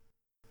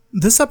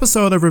This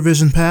episode of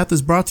Revision Path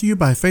is brought to you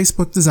by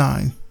Facebook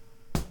Design.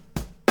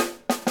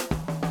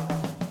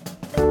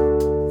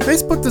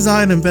 Facebook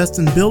Design invests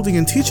in building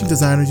and teaching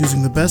designers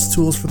using the best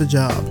tools for the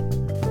job.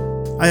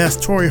 I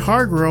asked Tory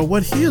Hargrove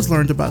what he has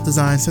learned about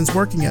design since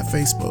working at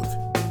Facebook.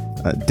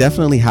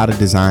 Definitely how to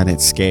design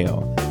at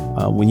scale.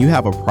 When you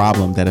have a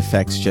problem that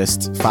affects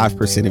just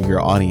 5% of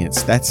your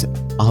audience, that's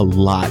a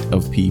lot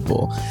of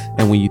people.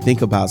 And when you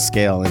think about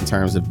scale in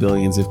terms of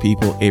billions of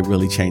people, it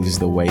really changes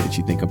the way that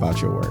you think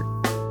about your work.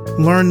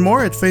 Learn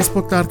more at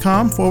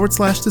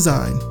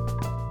facebook.com/design.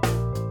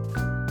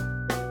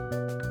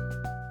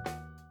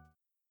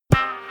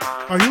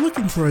 Are you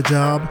looking for a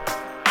job?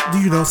 Do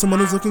you know someone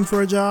who's looking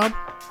for a job?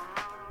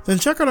 Then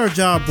check out our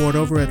job board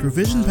over at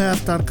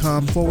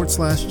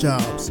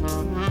revisionpath.com/jobs.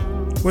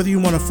 Whether you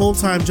want a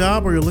full-time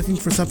job or you're looking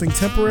for something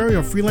temporary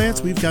or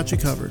freelance, we've got you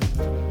covered.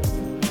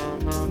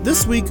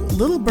 This week,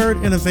 Little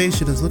Bird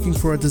Innovation is looking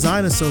for a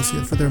design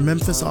associate for their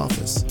Memphis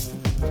office.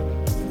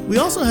 We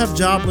also have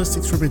job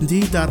listings from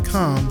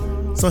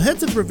Indeed.com, so head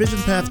to the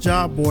Revision Path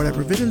job board at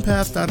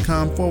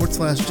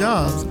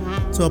revisionpath.com/jobs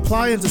to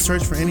apply and to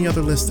search for any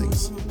other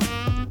listings.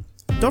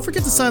 Don't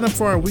forget to sign up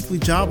for our weekly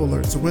job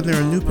alerts, so when there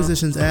are new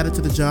positions added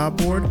to the job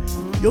board,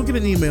 you'll get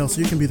an email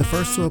so you can be the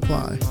first to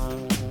apply.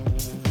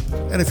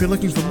 And if you're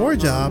looking for more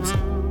jobs,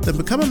 then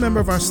become a member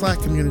of our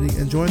Slack community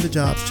and join the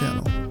Jobs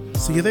channel.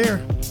 See you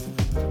there.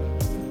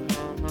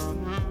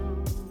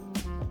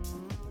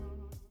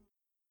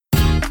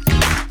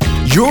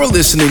 You're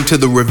listening to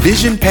the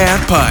Revision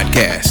Path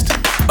Podcast,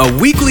 a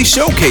weekly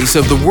showcase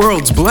of the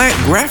world's Black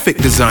graphic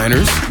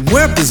designers,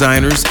 web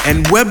designers,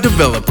 and web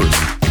developers.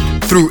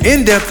 Through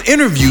in-depth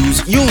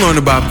interviews, you'll learn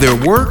about their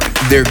work,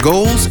 their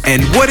goals,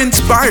 and what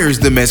inspires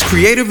them as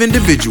creative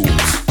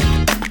individuals.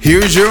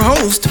 Here's your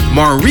host,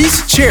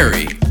 Maurice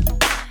Cherry.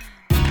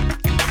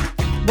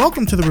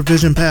 Welcome to the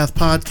Revision Path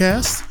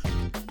Podcast.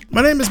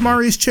 My name is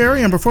Maurice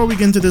Cherry, and before we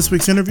get into this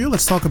week's interview,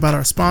 let's talk about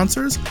our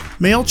sponsors,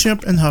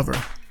 MailChimp and Hover.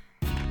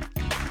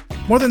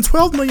 More than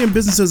 12 million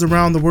businesses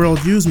around the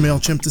world use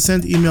MailChimp to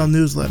send email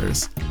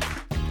newsletters.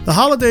 The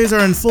holidays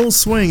are in full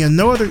swing, and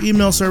no other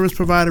email service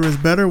provider is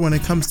better when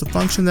it comes to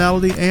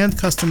functionality and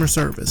customer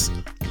service.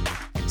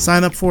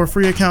 Sign up for a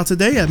free account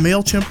today at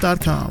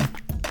MailChimp.com.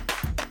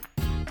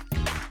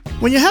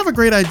 When you have a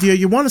great idea,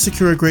 you want to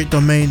secure a great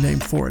domain name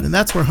for it, and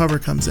that's where Hover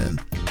comes in.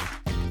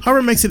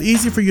 Hover makes it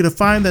easy for you to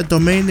find that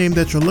domain name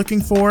that you're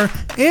looking for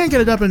and get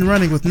it up and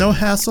running with no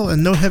hassle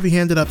and no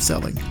heavy-handed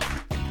upselling.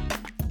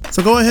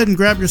 So go ahead and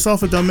grab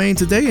yourself a domain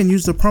today and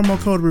use the promo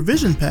code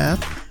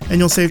RevisionPath, and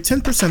you'll save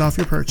 10% off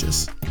your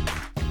purchase.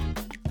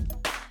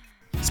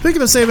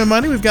 Speaking of saving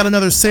money, we've got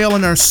another sale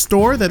in our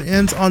store that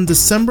ends on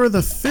December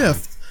the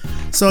 5th.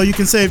 So you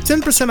can save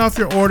 10% off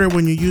your order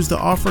when you use the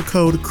offer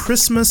code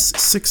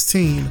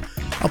Christmas16.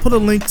 I'll put a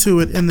link to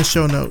it in the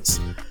show notes.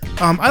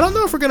 I don't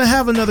know if we're going to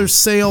have another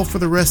sale for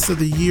the rest of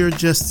the year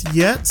just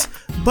yet,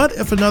 but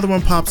if another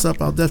one pops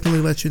up, I'll definitely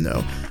let you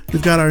know.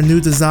 We've got our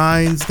new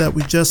designs that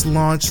we just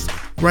launched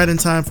right in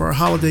time for our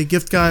holiday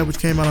gift guide, which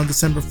came out on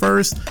December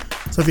 1st.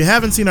 So if you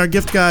haven't seen our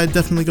gift guide,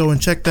 definitely go and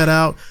check that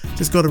out.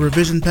 Just go to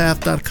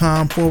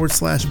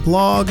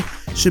revisionpath.com/blog.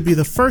 Should be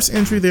the first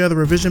entry there, the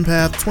Revision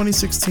Path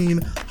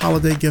 2016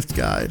 Holiday Gift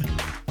Guide.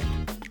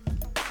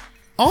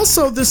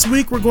 Also this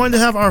week, we're going to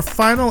have our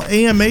final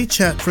AMA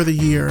chat for the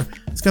year.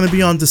 It's going to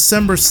be on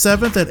December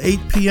 7th at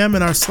 8 p.m.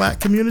 in our Slack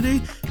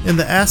community in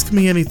the Ask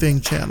Me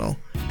Anything channel.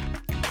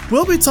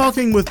 We'll be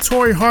talking with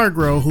Tory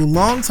Hargrove, who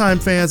longtime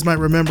fans might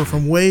remember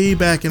from way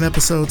back in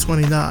episode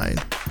 29.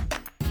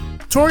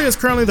 Tory is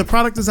currently the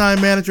product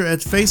design manager at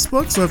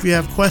Facebook, so if you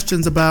have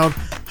questions about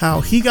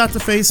how he got to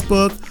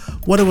Facebook,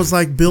 what it was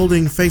like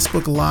building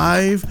Facebook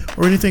Live,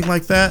 or anything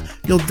like that,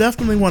 you'll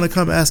definitely want to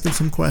come ask him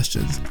some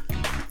questions.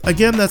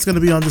 Again, that's going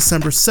to be on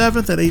December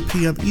 7th at 8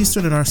 p.m.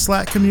 Eastern in our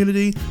Slack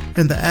community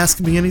in the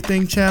Ask Me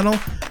Anything channel.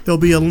 There'll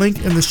be a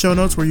link in the show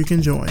notes where you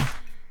can join.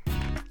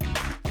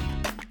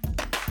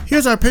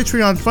 Here's our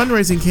Patreon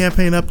fundraising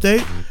campaign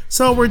update.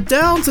 So we're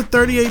down to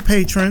 38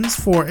 patrons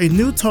for a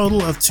new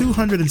total of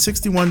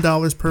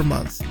 $261 per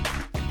month.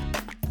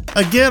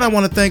 Again, I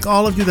want to thank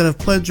all of you that have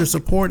pledged your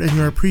support and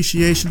your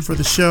appreciation for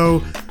the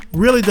show.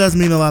 Really does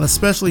mean a lot,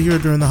 especially here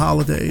during the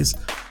holidays.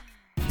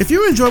 If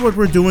you enjoy what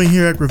we're doing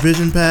here at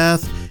Revision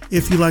Path,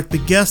 if you like the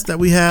guests that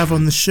we have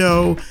on the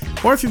show,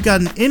 or if you've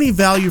gotten any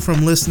value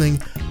from listening,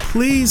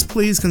 please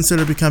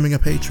consider becoming a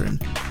patron.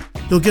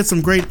 You'll get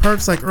some great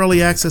perks like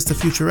early access to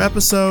future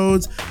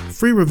episodes,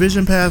 free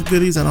Revision Path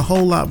goodies, and a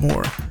whole lot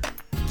more.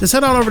 Just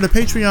head on over to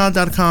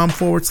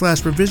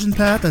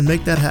patreon.com/revisionpath and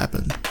make that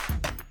happen.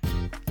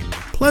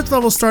 Pledge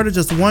levels start at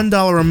just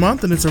 $1 a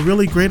month, and it's a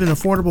really great and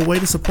affordable way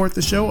to support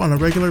the show on a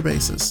regular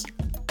basis.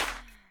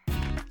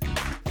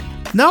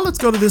 Now let's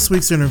go to this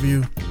week's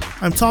interview.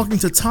 I'm talking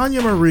to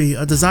Tanya Marie,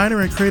 a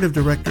designer and creative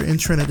director in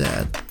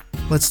Trinidad.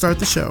 Let's start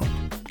the show.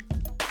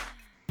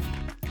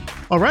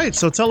 All right,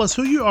 so tell us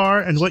who you are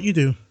and what you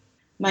do.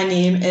 My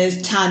name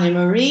is Tanya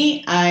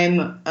Marie.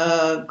 I'm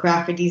a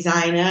graphic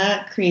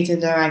designer, creative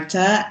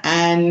director,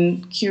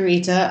 and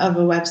curator of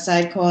a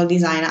website called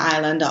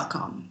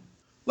designerisland.com.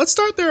 Let's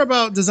start there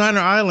about Designer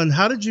Island.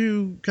 How did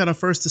you kind of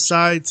first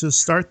decide to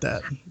start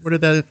that? Where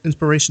did that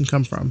inspiration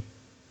come from?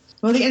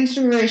 Well, the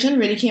inspiration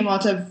really came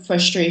out of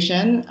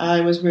frustration.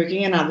 I was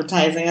working in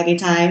advertising at the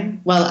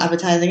time, well,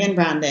 advertising and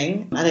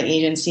branding at an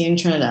agency in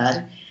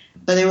Trinidad.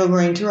 But they were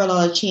going through a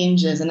lot of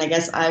changes, and I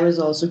guess I was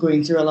also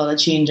going through a lot of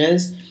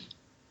changes.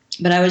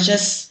 But I was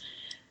just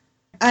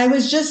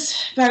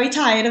very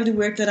tired of the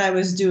work that I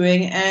was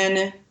doing,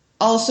 and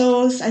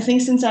also I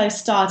think since I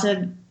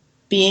started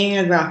being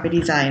a graphic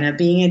designer,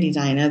 being a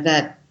designer,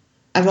 that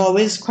I've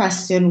always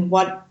questioned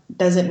what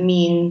does it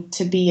mean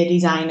to be a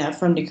designer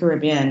from the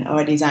Caribbean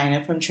or a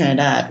designer from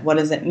Trinidad? What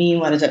does it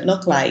mean? What does it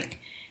look like?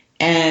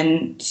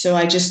 And so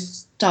I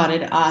just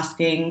started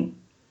asking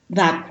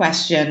that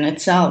question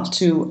itself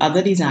to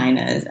other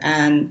designers,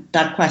 and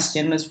that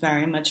question was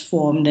very much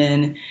formed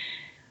in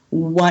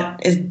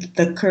what is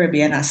the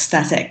Caribbean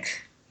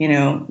aesthetic? You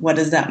know, what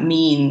does that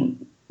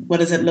mean? What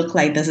does it look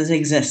like? Does it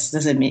exist?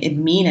 Does it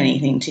mean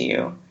anything to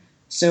you?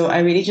 So I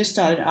really just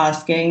started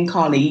asking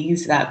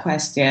colleagues that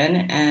question,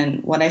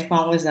 and what I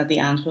found was that the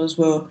answers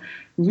were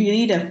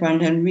really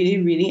different and really,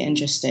 really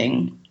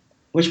interesting,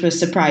 which was a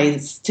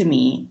surprise to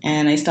me,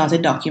 and I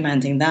started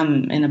documenting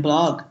them in a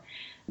blog.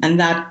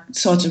 And that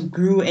sort of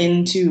grew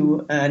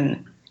into a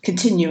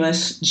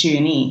continuous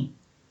journey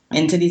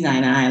into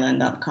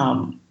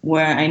designerisland.com,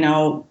 where I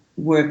now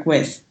work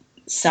with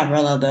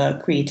several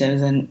other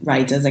creatives and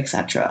writers,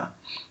 etc.,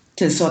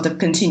 to sort of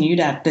continue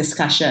that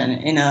discussion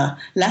in a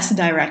less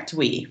direct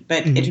way.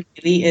 But it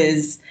really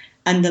is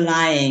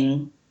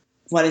underlying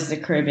what is the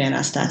Caribbean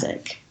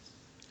aesthetic.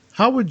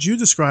 How would you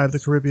describe the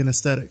Caribbean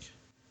aesthetic?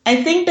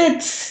 I think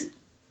that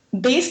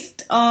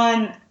based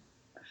on,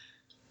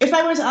 if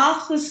I was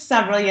asked this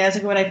several years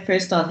ago when I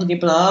first started the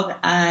blog,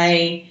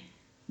 I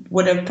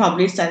would have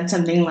probably said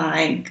something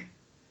like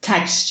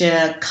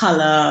texture,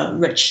 color,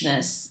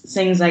 richness,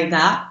 things like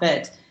that.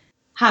 But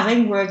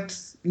having worked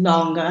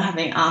longer,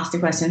 having asked the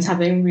questions,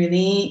 having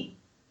really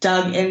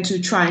dug into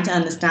trying to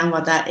understand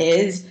what that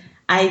is,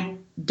 I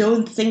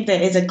don't think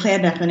there is a clear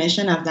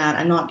definition of that.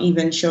 I'm not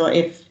even sure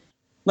if,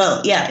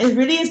 well, yeah, it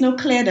really is no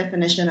clear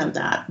definition of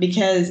that,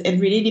 because it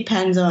really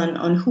depends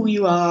on who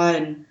you are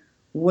and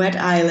what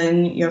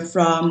island you're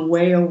from,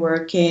 where you're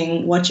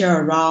working, what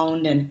you're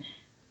around, and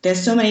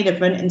there's so many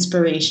different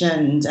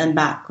inspirations and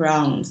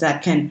backgrounds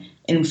that can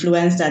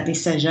influence that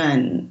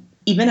decision,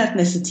 even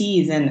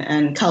ethnicities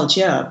and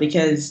culture,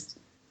 because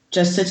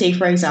just to take,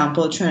 for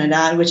example,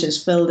 Trinidad, which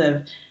is filled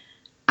with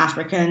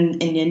African,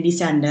 Indian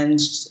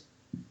descendants,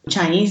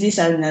 Chinese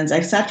descendants,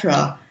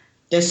 etc.,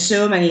 there's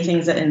so many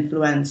things that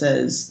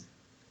influences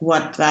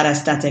what that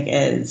aesthetic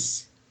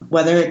is,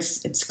 whether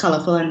it's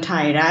colorful and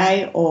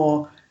tie-dye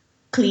or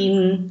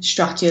clean,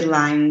 structured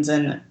lines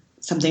and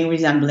something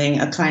resembling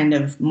a kind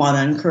of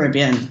modern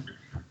Caribbean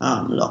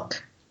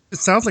look. It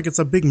sounds like it's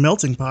a big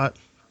melting pot.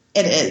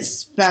 It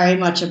is very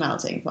much a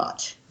melting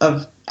pot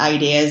of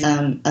ideas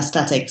and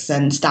aesthetics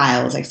and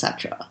styles,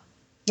 etc.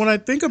 When I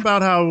think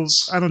about how,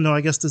 I don't know, I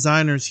guess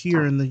designers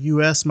here in the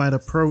U.S. might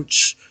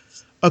approach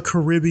a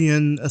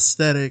Caribbean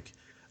aesthetic,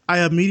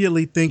 I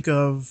immediately think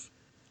of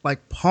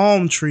like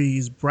palm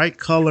trees, bright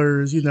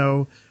colors, you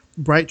know,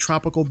 bright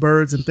tropical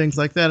birds and things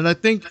like that. And I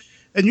think,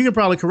 and you can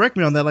probably correct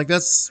me on that, like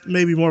that's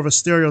maybe more of a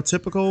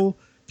stereotypical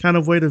kind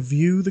of way to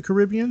view the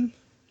Caribbean.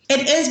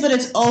 It is, but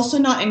it's also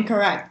not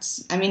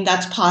incorrect. I mean,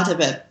 that's part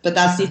of it, but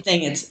that's the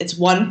thing. It's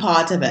one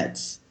part of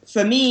it.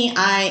 For me,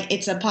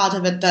 it's a part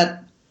of it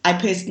that I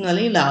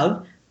personally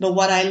love. But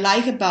what I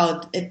like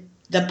about it,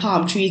 the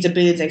palm trees, the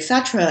birds,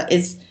 etc.,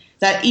 is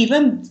that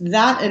even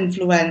that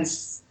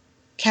influence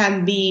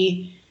can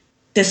be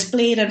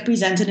displayed and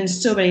presented in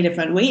so many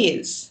different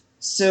ways.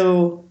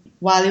 So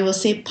while you will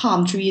say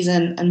palm trees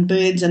and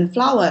birds and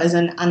flowers,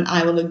 and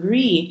I will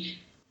agree,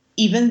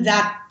 even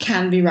that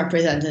can be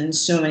represented in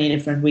so many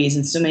different ways,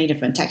 in so many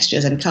different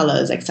textures and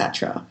colors,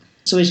 etc.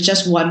 So it's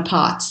just one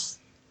part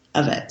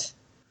of it.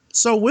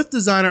 So with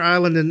Designer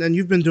Island, and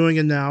you've been doing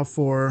it now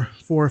for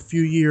a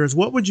few years,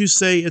 what would you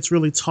say it's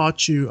really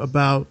taught you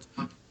about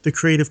the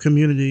creative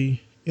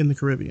community in the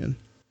Caribbean?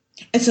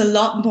 It's a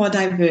lot more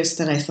diverse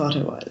than I thought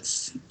it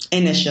was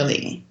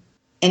initially,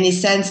 in the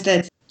sense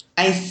that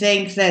I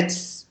think that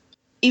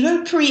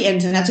even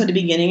pre-internet or the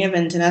beginning of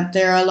internet,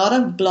 there are a lot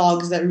of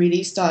blogs that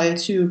really started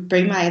to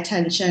bring my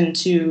attention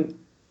to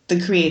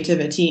the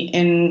creativity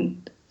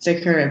in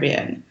the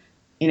Caribbean.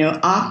 You know,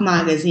 Art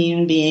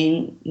Magazine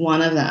being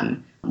one of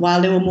them.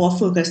 While they were more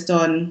focused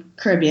on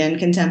Caribbean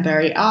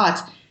contemporary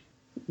art,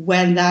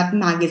 when that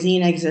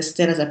magazine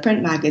existed as a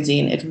print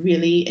magazine, it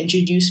really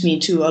introduced me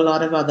to a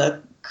lot of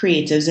other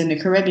creatives in the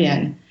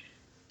Caribbean.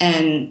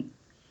 And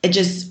it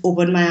just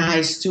opened my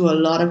eyes to a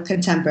lot of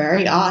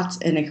contemporary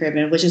art in the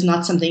Caribbean, which is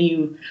not something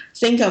you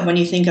think of when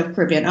you think of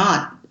Caribbean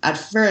art. At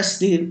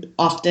first,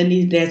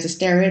 often there's a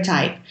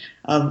stereotype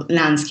of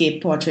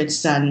landscape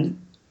portraits and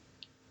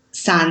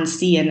sand,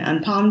 sea,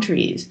 and palm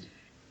trees.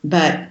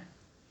 But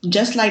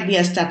just like the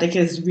aesthetic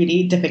is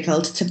really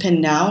difficult to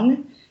pin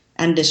down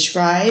and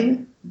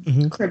describe,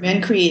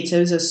 Caribbean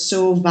creatives are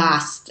so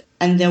vast,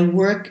 and their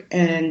work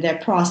and their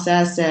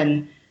process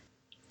and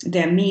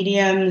their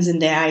mediums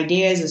and their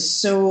ideas are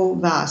so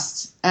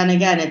vast. And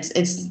again,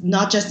 it's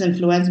not just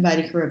influenced by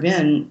the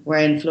Caribbean. We're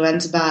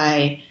influenced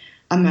by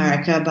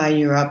America, by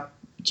Europe,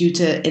 due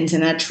to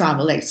internet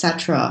travel,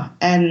 etc.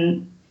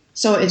 And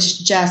so it's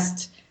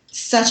just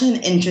such an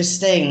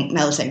interesting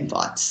melting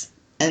pot.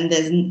 And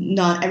there's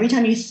not, every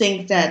time you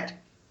think that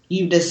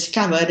you've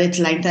discovered its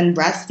length and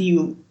breadth,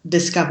 you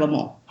discover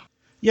more.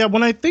 Yeah,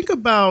 when I think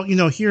about,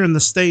 here in the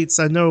States,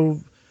 I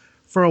know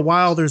for a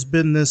while there's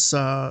been this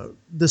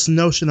this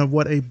notion of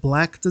what a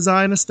Black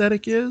design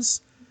aesthetic is.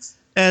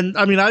 And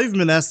I mean, I've even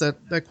been asked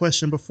that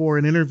question before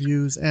in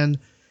interviews, and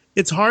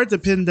it's hard to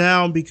pin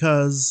down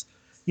because,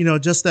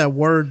 just that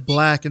word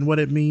Black and what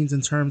it means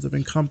in terms of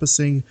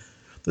encompassing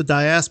the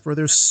diaspora,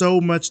 there's so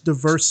much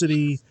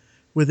diversity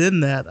within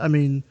that. I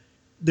mean,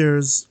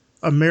 there's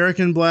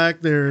American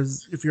Black,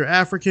 there's if you're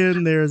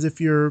African, there's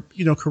if you're,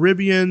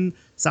 Caribbean,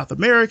 South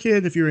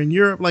American, if you're in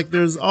Europe, like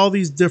there's all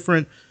these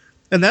different,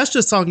 and that's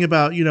just talking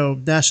about,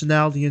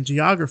 nationality and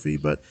geography.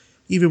 But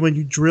even when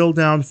you drill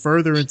down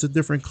further into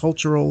different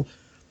cultural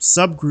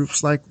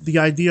subgroups, like the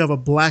idea of a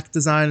Black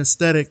design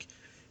aesthetic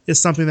is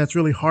something that's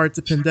really hard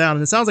to pin down.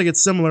 And it sounds like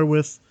it's similar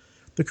with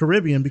the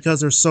Caribbean because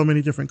there's so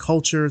many different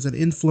cultures and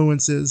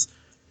influences.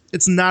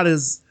 It's not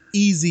as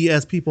easy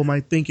as people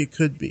might think it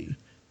could be.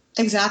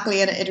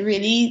 Exactly. And it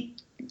really,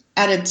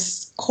 at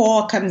its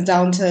core, comes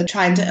down to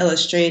trying to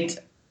illustrate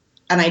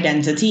an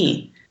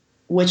identity,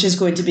 which is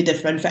going to be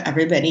different for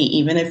everybody,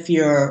 even if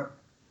you're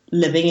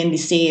living in the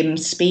same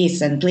space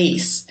and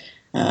place.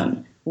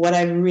 What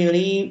I've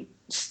really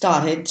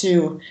started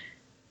to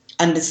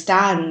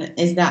understand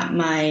is that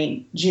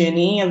my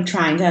journey of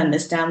trying to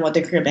understand what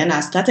the Caribbean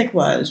aesthetic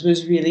was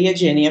really a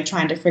journey of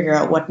trying to figure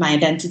out what my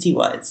identity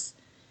was.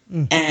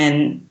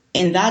 And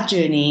in that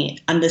journey,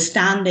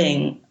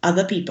 understanding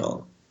other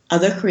people,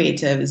 other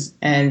creatives,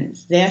 and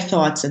their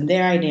thoughts and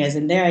their ideas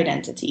and their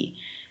identity.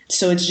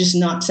 So it's just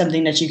not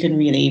something that you can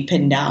really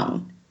pin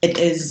down. It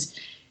is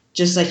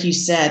just like you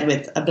said,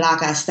 with a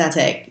Black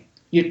aesthetic,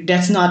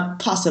 that's not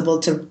possible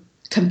to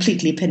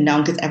completely pin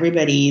down because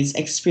everybody's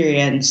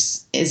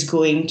experience is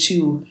going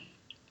to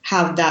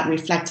have that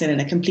reflected in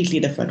a completely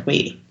different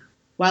way.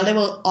 While there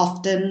will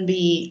often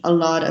be a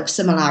lot of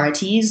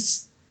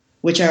similarities,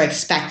 which are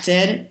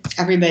expected,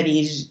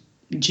 everybody's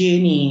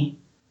journey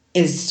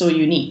is so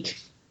unique.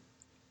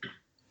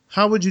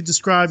 How would you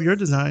describe your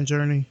design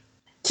journey?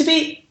 To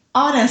be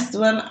honest,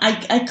 when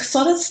I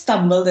sort of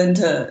stumbled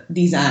into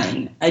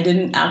design, I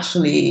didn't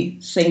actually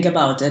think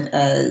about it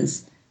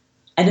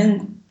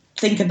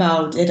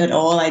at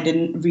all. I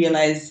didn't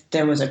realize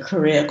there was a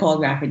career called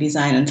graphic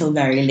design until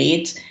very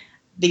late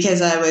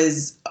because I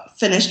was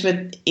finished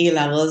with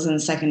A-levels in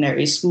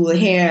secondary school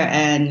here,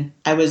 and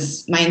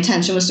my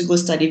intention was to go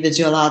study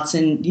visual arts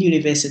in the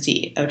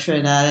University of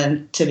Trinidad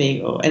and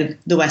Tobago, and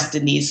the West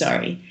Indies,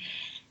 sorry.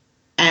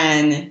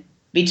 And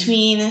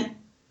between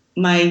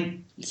my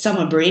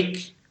summer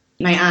break,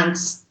 my aunt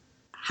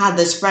had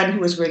this friend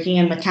who was working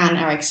in McCann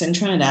Erickson,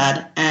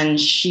 Trinidad, and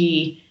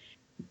she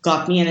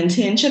got me an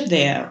internship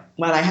there.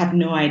 Well, I had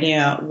no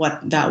idea what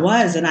that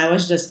was, and I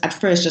was just at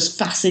first just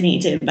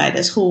fascinated by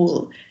this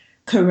whole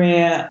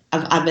career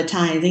of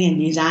advertising and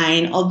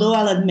design. Although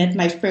I'll admit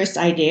my first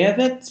idea of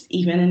it,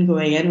 even in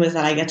going in, was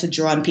that I get to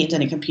draw and paint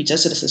on a computer,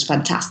 so this is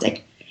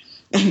fantastic,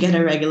 and get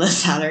a regular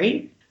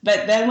salary.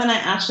 But then when I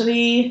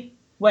actually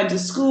went to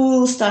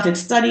school, started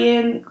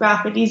studying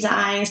graphic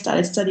design,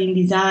 started studying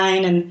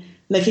design and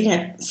looking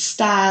at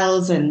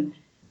styles and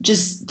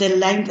just the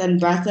length and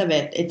breadth of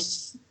it,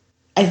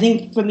 I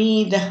think for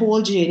me, the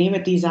whole journey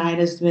with design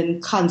has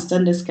been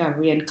constant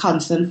discovery and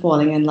constant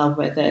falling in love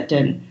with it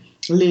and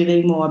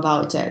learning more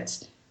about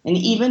it. And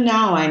even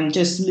now, I'm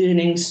just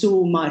learning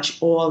so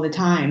much all the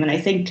time. And I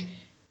think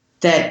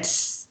that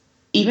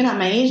even at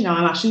my age now,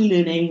 I'm actually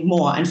learning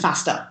more and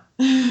faster.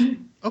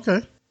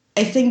 Okay.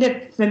 I think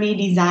that for me,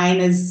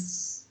 design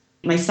is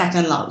my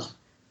second love.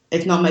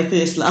 It's not my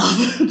first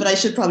love, but I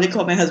should probably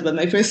call my husband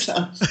my first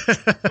love.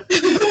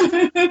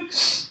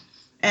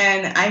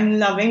 And I'm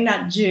loving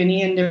that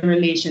journey and the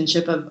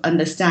relationship of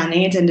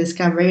understanding it and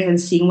discovering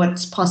and seeing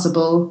what's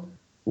possible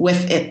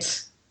with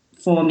it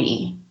for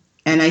me.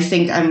 And I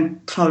think I'm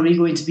probably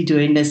going to be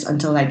doing this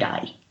until I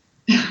die.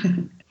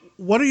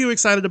 What are you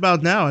excited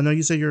about now? I know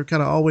you say you're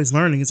kind of always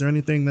learning. Is there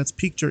anything that's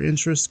piqued your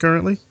interest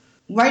currently?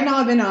 Right now,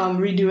 I've been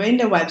redoing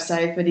the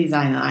website for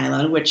Designer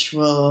Island, which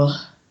will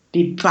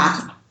be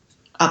back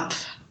up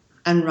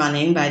and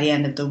running by the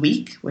end of the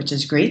week, which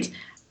is great.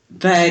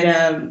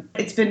 But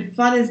it's been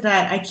fun is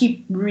that I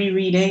keep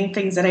rereading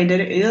things that I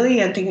did early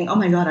and thinking, oh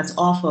my God, that's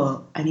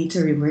awful. I need to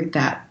rework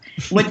that,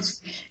 which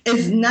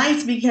is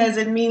nice because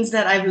it means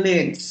that I've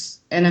learned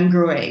and I'm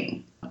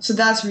growing. So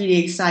that's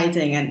really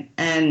exciting.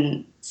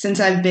 And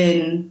since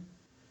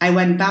I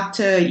went back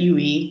to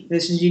UE,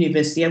 this is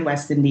University of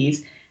West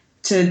Indies,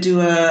 to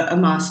do a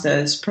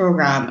master's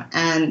program.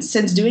 And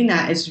since doing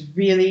that, it's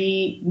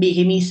really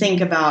making me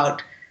think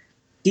about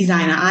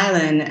Designer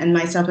Island and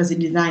myself as a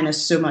designer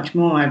so much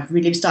more, I've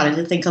really started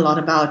to think a lot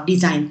about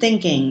design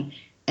thinking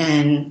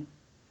and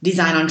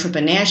design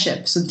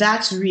entrepreneurship. So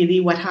that's really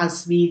what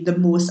has me the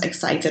most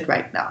excited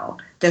right now.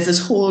 There's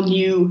this whole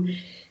new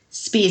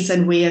space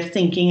and way of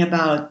thinking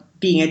about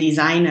being a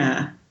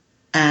designer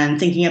and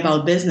thinking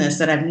about business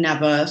that I've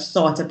never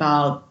thought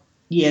about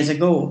years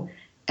ago.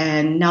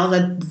 And now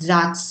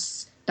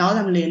that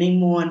I'm learning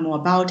more and more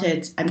about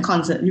it, I'm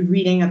constantly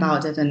reading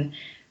about it and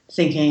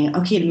thinking,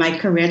 okay, my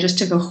career just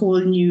took a whole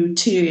new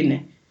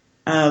turn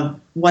of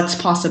what's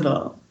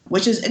possible,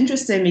 which is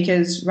interesting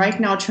because right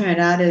now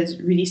Trinidad is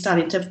really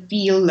starting to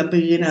feel the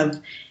burden of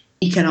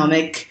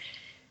economic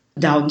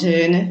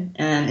downturn,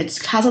 and it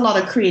has a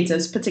lot of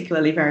creatives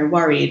particularly very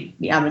worried.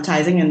 The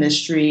advertising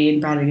industry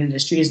and branding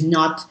industry is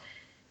not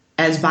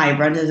as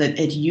vibrant as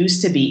it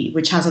used to be,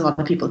 which has a lot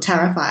of people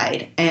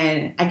terrified.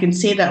 And I can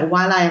say that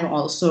while I am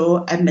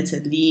also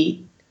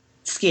admittedly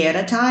scared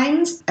at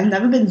times, I've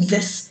never been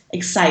this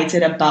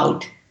excited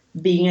about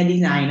being a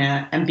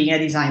designer and being a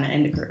designer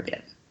in the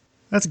Caribbean.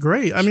 That's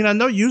great. I mean, I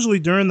know usually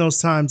during those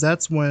times,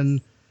 that's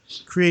when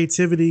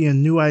creativity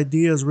and new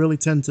ideas really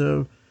tend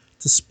to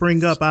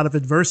spring up out of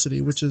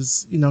adversity, which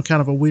is,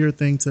 kind of a weird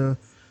thing to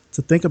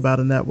think about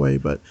in that way.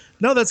 But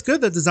no, that's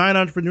good that design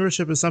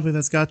entrepreneurship is something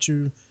that's got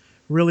you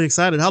really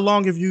excited. How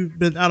long have you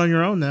been out on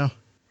your own now?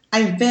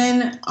 I've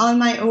been on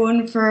my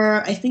own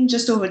for, I think,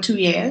 just over 2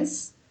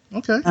 years.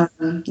 Okay.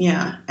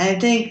 Yeah. I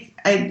think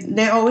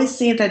they always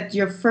say that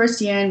your first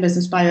year in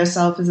business by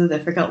yourself is a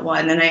difficult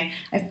one. And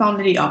I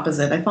found it the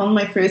opposite. I found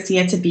my first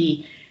year to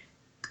be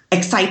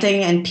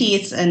exciting and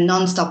peace and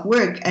nonstop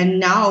work. And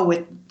now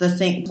with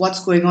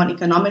what's going on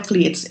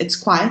economically, it's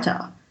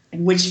quieter,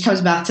 which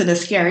comes back to the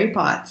scary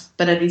part.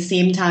 But at the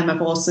same time,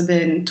 I've also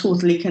been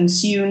totally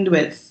consumed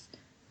with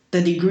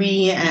the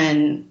degree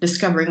and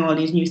discovering all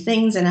these new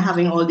things and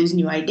having all these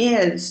new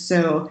ideas.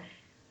 So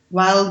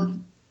while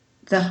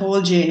the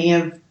whole journey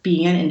of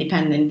being an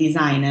independent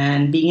designer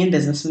and being in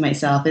business for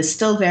myself is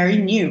still very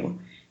new,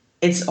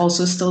 it's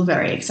also still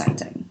very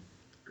exciting.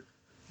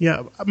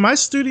 Yeah, my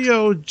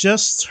studio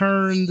just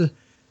turned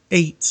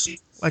 8,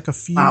 like a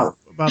few, Wow.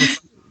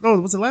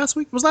 Was it last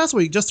week? It was last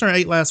week, just turned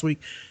 8 last week.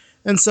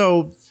 And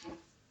so,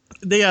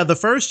 the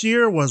first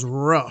year was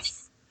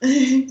rough.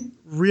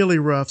 Really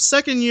rough.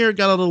 Second year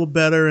got a little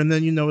better, and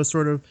then it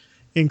sort of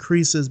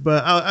increases.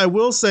 But I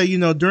will say,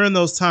 during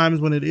those times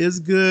when it is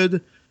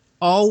good,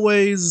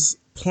 always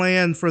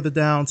plan for the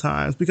down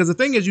times, because the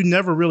thing is, you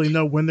never really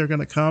know when they're going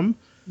to come.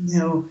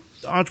 No.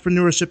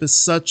 Entrepreneurship is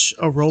such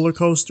a roller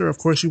coaster. Of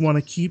course, you want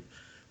to keep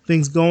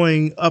things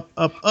going up,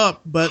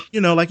 but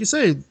like you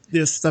say,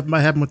 this stuff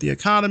might happen with the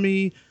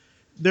economy.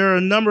 There are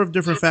a number of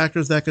different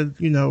factors that could,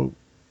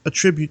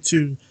 attribute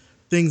to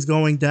things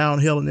going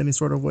downhill in any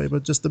sort of way.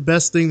 But just the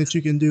best thing that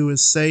you can do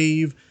is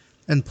save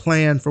and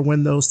plan for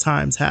when those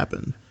times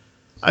happen.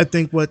 I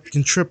think what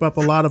can trip up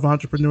a lot of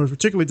entrepreneurs,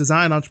 particularly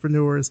design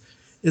entrepreneurs,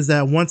 is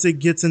that once it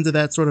gets into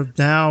that sort of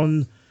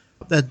down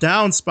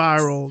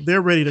spiral,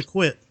 they're ready to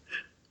quit.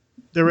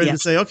 They're ready to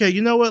say, okay,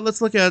 you know what?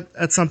 Let's look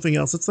at something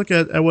else. Let's look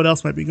at what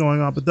else might be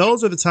going on. But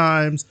those are the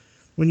times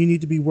when you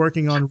need to be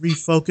working on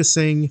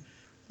refocusing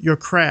your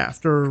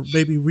craft, or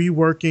maybe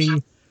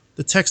reworking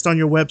the text on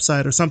your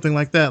website or something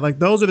like that. Like,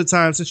 those are the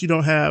times, since you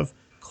don't have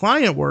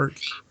client work,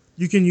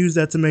 you can use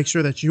that to make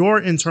sure that your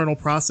internal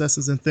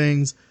processes and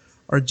things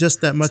are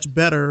just that much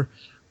better.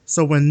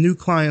 So when new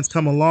clients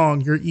come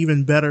along, you're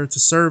even better to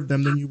serve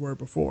them than you were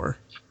before.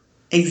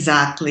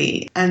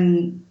 Exactly.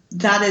 And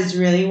that is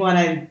really what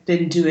I've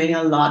been doing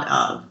a lot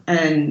of,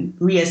 and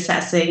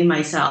reassessing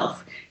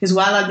myself. Because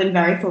while I've been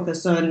very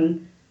focused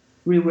on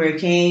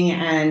reworking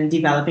and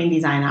developing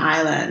Designer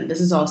Island, this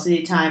is also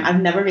the time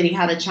I've never really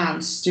had a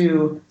chance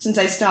to, since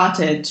I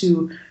started,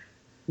 to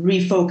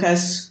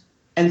refocus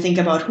and think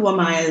about who am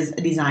I as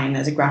a designer,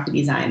 as a graphic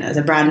designer, as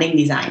a branding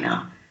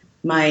designer.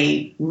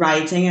 My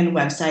writing and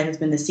website has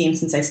been the same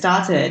since I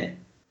started.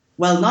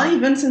 Well, not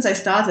even since I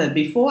started,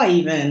 before I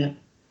even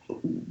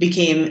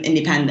became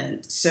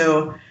independent.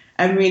 So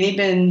I've really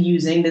been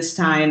using this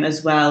time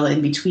as well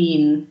in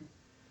between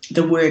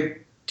the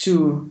work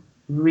to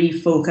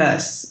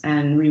refocus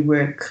and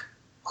rework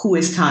who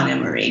is Tanya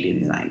Murray, the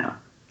designer.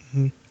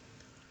 Mm-hmm.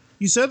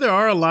 You said there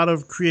are a lot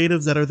of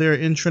creatives that are there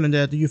in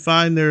Trinidad. Do you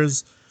find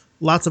there's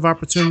lots of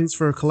opportunities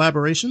for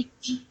collaboration?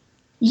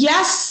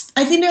 Yes,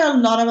 I think there are a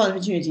lot of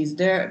opportunities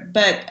there,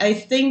 but I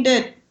think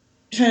that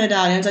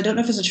Trinidadians, I don't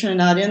know if it's a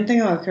Trinidadian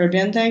thing or a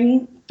Caribbean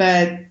thing,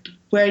 but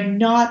we're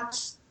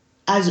not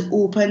as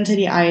open to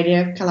the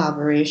idea of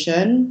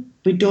collaboration.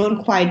 We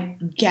don't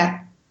quite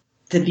get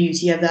the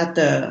beauty of that,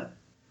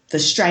 the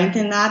strength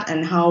in that,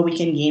 and how we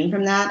can gain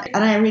from that.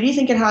 And I really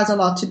think it has a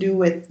lot to do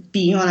with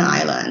being on an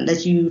island,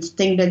 that you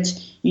think that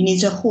you need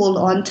to hold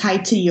on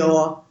tight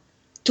to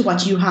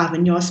what you have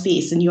in your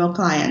space and your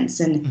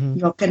clients and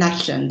your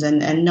connections,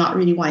 and not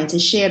really wanting to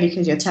share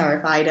because you're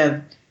terrified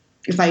of,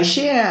 if I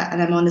share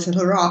and I'm on this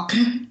little rock,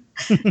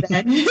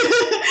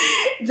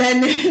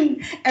 then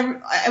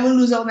I will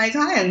lose all my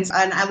clients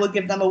and I will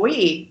give them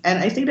away. And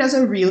I think there's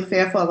a real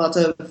fear for a lot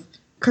of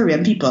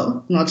Caribbean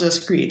people, not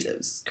just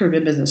creatives,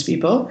 Caribbean business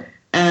people.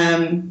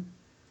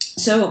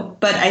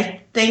 But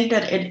I think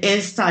that it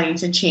is starting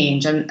to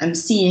change. I'm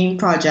seeing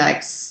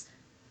projects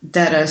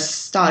that are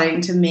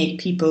starting to make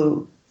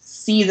people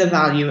see the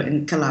value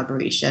in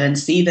collaboration and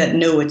see that,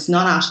 no, it's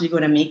not actually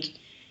going to make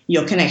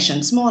your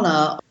connection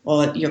smaller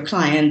or your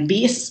client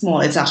base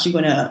small. It's actually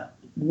going to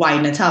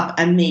widen it up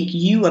and make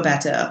you a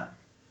better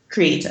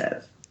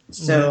creative.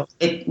 So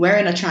we're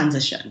in a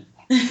transition.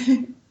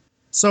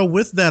 So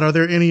with that, are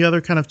there any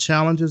other kind of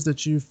challenges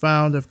that you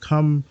found have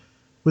come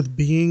with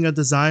being a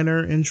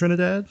designer in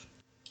Trinidad?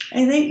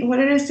 I think, what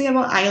did I say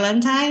about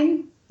island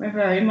time? We're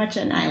very much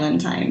an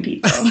island time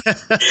people.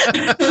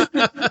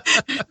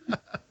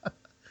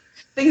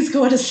 Things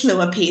go at a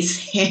slower pace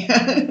here.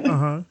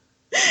 Uh-huh.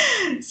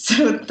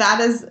 So that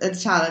is a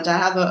challenge. I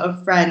have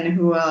a friend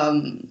who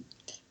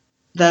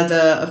does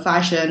a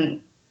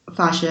fashion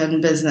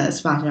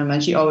business,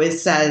 and she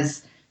always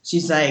says,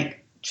 she's like,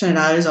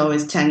 Trinidad is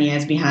always 10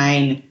 years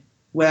behind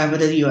wherever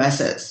the US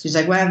is. She's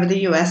like, wherever the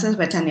US is,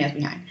 we're 10 years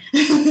behind.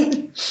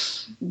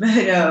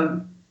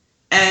 But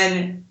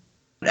and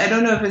I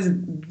don't know if it's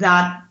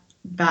that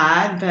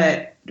bad,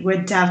 but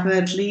we're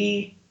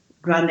definitely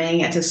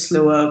running at a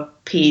slower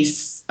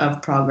pace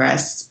of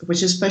progress,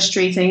 which is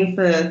frustrating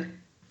for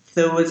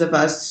those of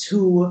us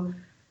who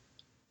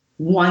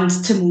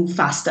want to move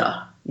faster,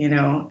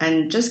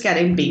 and just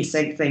getting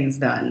basic things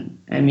done,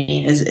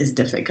 is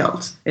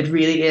difficult. It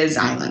really is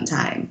island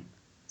time.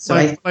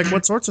 So like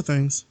what sorts of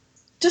things?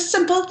 Just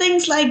simple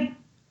things like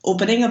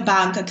opening a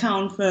bank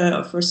account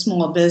for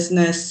small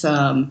business,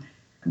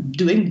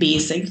 doing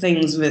basic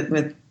things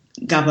with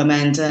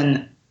government,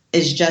 and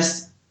it's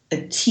just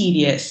a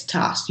tedious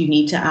task. You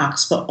need to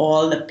ask for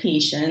all the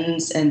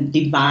patience and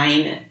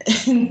divine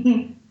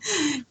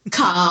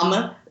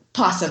calm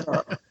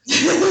possible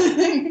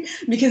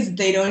because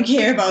they don't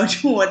care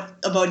about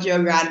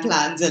your grand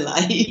plans in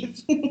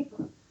life.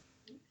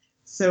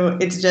 So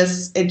it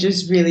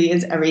just really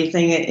is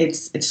everything.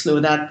 It's slow.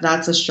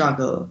 That's a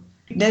struggle.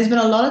 There's been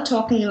a lot of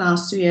talk in the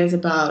last 2 years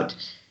about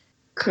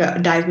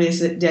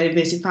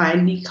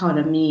diversifying the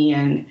economy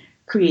and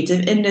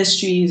creative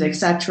industries,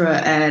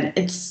 etc. And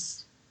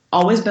it's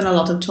always been a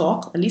lot of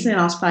talk, at least in the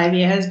last 5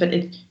 years, but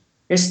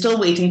you're still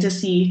waiting to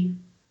see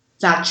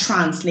that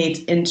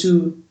translate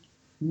into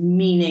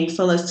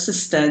meaningful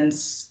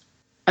assistance.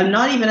 And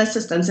not even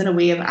assistance in a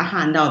way of a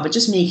handout, but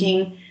just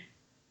making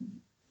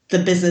the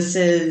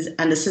businesses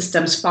and the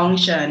systems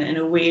function in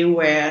a way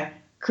where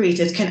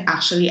creators can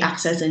actually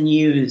access and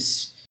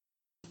use.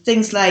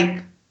 Things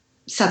like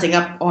setting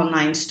up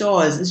online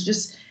stores. It's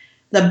just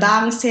the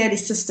banks here, the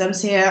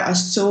systems here are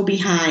so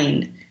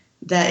behind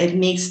that it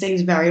makes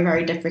things very,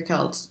 very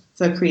difficult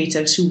for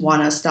creatives who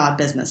want to start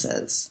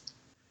businesses.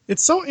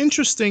 It's so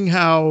interesting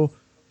how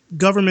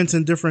governments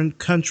in different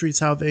countries,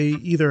 how they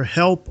either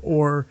help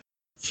or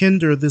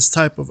hinder this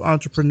type of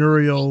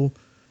entrepreneurial,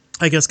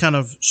 I guess, kind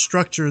of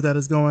structure that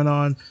is going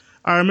on.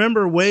 I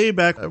remember way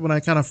back when I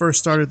kind of first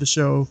started the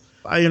show,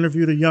 I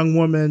interviewed a young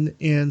woman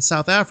in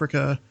South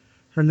Africa.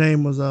 Her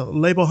name was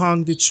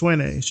Lebohang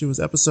Ditshwene. She was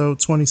episode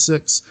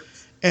 26.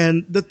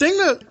 And the thing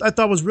that I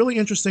thought was really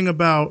interesting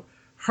about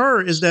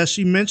her is that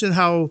she mentioned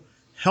how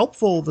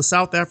helpful the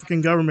South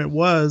African government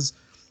was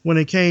when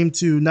it came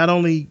to not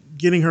only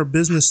getting her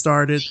business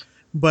started,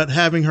 but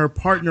having her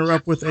partner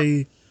up with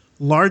a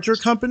larger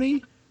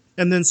company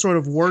and then sort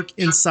of work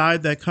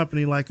inside that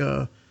company like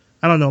a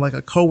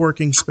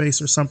co-working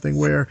space or something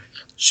where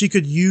she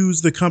could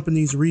use the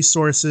company's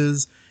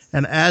resources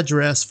and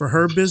address for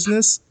her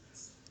business.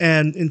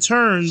 And in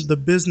turn, the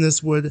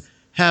business would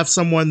have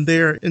someone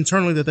there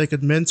internally that they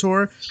could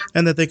mentor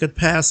and that they could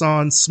pass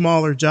on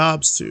smaller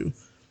jobs to.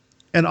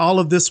 And all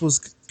of this was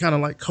kind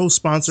of like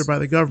co-sponsored by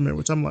the government,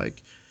 which I'm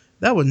like,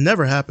 that would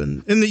never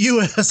happen in the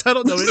U.S. I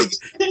don't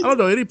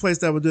know any place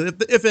that would do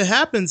it. If it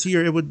happens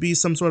here, it would be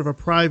some sort of a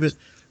private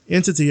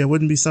entity. It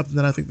wouldn't be something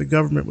that I think the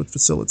government would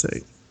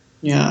facilitate.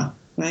 Yeah.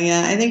 Well,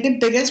 yeah. I think the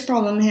biggest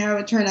problem here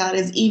would turn out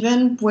is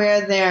even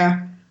where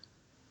there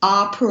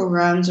are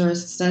programs or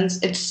assistance,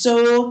 it's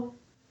so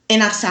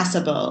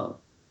inaccessible.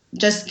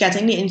 Just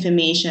getting the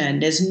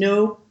information. There's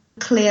no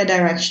clear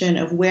direction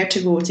of where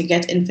to go to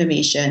get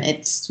information.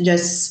 It's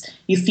just,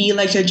 you feel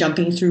like you're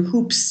jumping through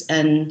hoops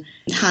and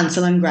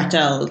Hansel and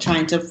Gretel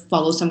trying to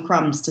follow some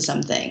crumbs to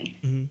something.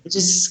 Mm-hmm. It's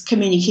just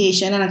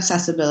communication and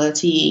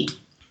accessibility,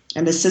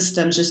 and the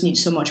systems just need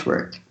so much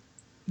work.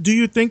 Do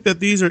you think that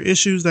these are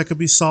issues that could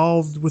be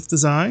solved with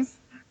design?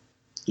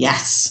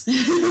 Yes.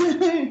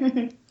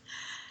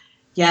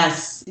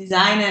 Yes,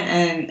 design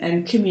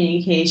and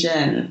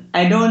communication.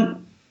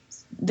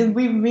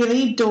 We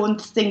really don't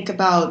think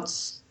about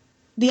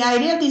the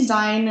idea of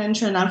design in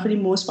Trinidad for the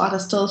most part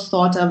is still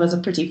thought of as a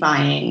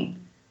prettifying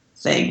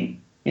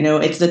thing.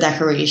 It's the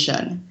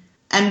decoration.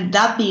 And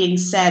that being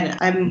said,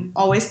 I'm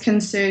always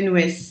concerned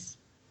with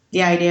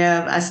the idea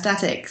of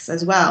aesthetics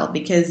as well,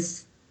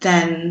 because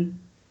then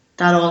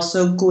that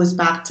also goes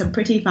back to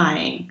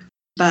prettifying.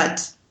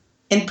 But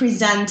in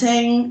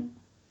presenting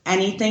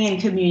anything and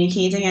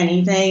communicating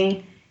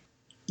anything,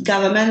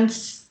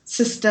 governments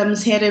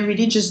systems here, they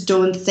really just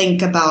don't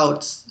think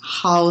about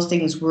how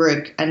things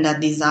work, and that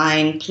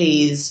design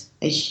plays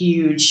a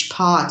huge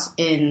part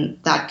in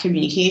that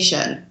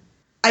communication.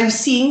 I'm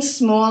seeing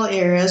small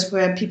areas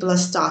where people are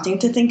starting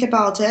to think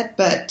about it,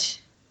 but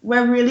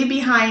we're really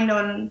behind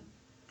on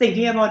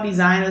thinking about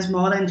design as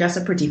more than just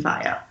a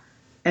prettifier,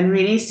 and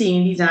really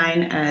seeing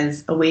design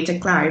as a way to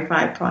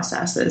clarify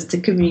processes, to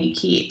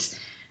communicate,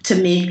 to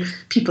make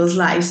people's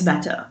lives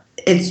better.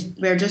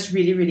 We're just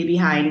really, really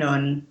behind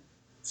on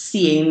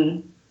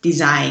seeing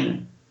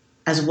design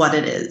as what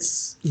it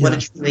is, what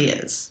it truly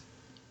is.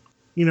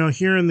 You know,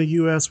 here in the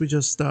U.S., we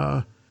just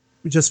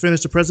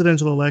finished a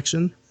presidential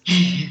election.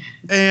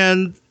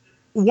 And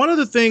one of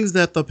the things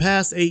that the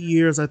past 8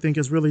 years, I think,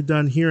 has really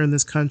done here in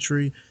this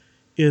country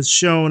is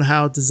shown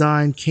how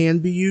design can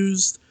be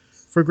used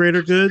for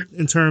greater good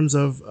in terms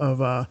of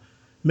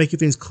making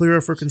things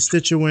clearer for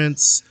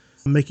constituents,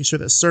 making sure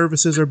that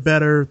services are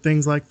better,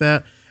 things like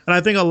that. And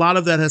I think a lot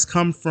of that has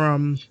come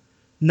from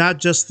not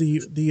just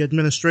the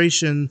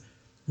administration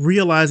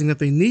realizing that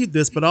they need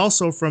this, but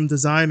also from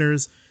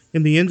designers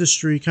in the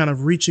industry kind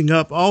of reaching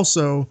up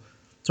also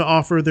to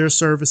offer their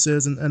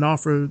services and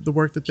offer the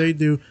work that they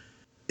do.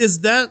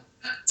 Is that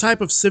type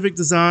of civic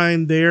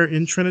design there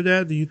in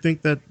Trinidad? Do you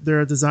think that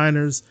there are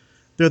designers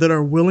there that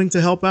are willing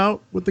to help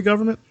out with the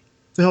government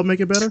to help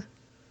make it better?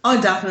 Oh,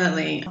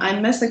 definitely. I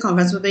missed the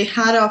conference, but they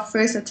had our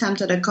first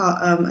attempt at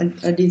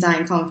a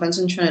design conference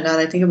in Trinidad.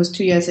 I think it was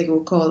 2 years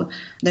ago,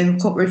 they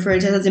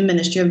referred to it as the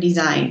Ministry of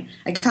Design.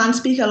 I can't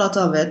speak a lot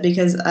of it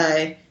because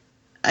I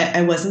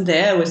wasn't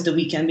there. It was the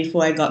weekend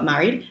before I got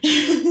married.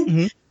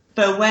 Mm-hmm.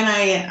 But when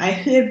I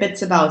heard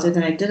bits about it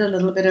and I did a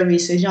little bit of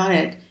research on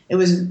it, it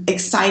was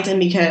exciting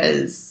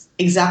because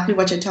exactly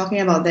what you're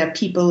talking about, there are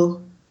people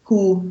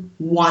who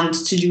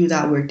want to do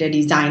that work. They're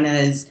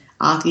designers,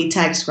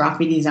 architects,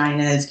 graphic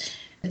designers,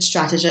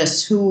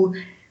 strategists who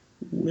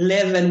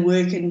live and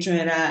work in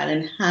Trinidad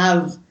and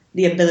have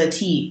the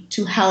ability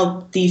to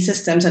help these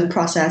systems and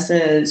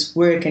processes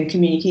work and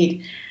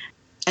communicate.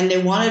 And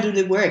they want to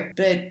do the work.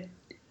 But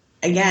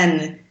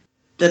again,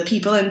 the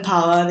people in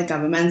power, the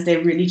governments, they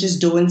really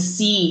just don't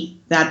see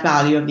that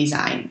value of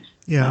design.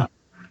 Yeah.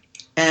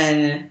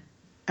 And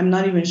I'm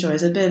not even sure,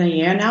 has it been a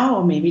year now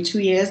or maybe 2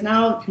 years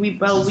now? We've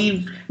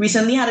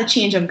recently had a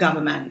change of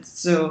government.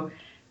 So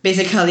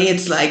basically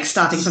it's like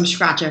starting from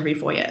scratch every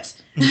 4 years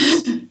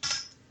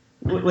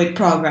with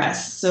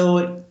progress.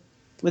 So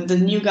with the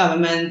new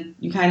government,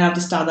 you kind of have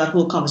to start that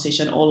whole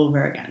conversation all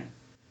over again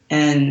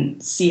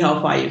and see how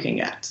far you can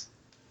get.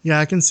 Yeah,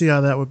 I can see how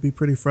that would be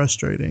pretty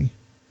frustrating.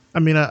 I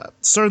mean,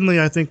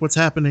 certainly I think what's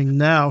happening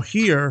now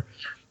here,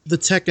 the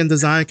tech and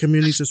design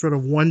communities are sort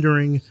of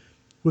wondering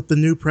with the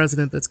new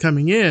president that's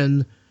coming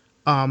in,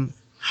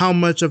 how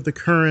much of the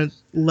current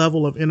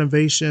level of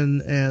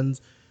innovation and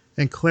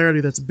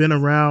clarity that's been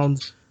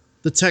around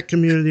the tech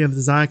community and the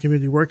design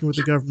community working with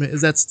the government, is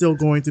that still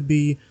going to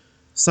be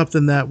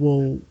something that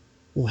will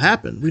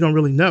happen? We don't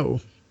really know.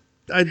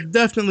 I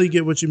definitely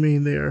get what you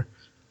mean there.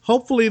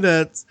 Hopefully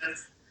that,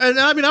 and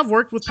I mean, I've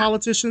worked with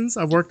politicians,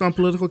 I've worked on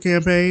political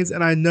campaigns,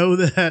 and I know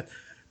that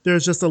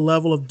there's just a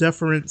level of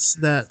deference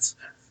that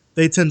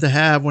they tend to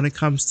have when it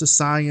comes to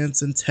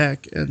science and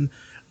tech and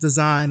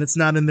design. It's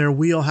not in their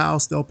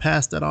wheelhouse. They'll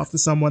pass that off to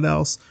someone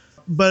else.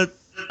 But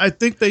I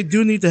think they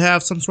do need to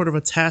have some sort of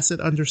a tacit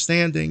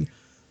understanding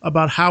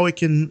about how it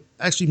can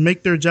actually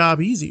make their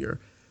job easier,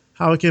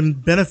 how it can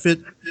benefit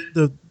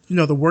the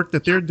work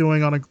that they're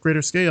doing on a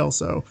greater scale.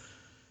 So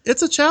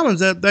it's a challenge.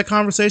 That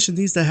conversation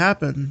needs to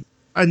happen.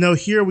 I know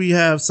here we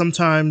have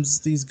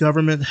sometimes these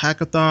government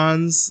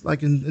hackathons,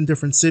 like in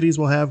different cities,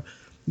 we'll have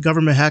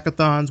government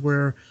hackathons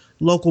where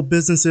local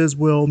businesses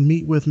will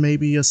meet with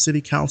maybe a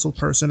city council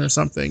person or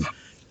something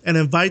and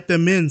invite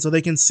them in so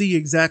they can see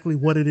exactly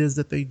what it is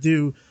that they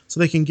do, so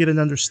they can get an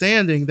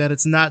understanding that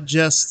it's not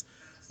just,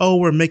 oh,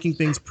 we're making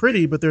things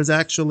pretty, but there's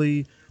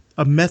actually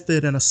a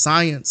method and a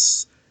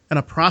science and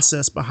a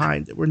process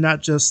behind it. We're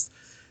not just,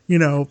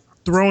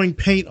 throwing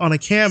paint on a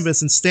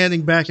canvas and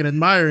standing back and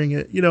admiring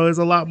it. There's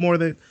a lot more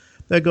that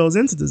goes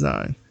into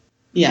design.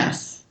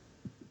 Yes.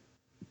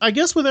 I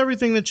guess with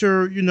everything that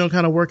you're,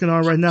 kind of working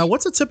on right now,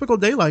 what's a typical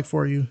day like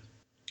for you?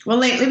 Well,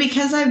 lately,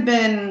 because I've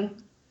been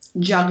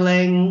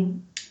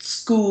juggling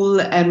school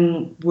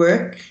and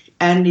work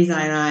and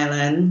Design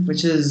Island,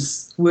 which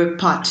is work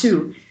part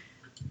 2,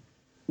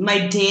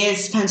 my day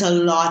is spent a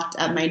lot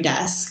at my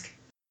desk.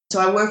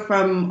 So I work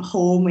from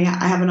home. I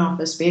have an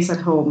office space at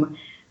home.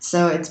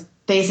 So it's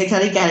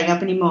basically getting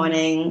up in the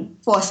morning,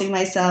 forcing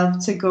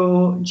myself to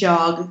go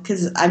jog,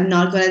 because I'm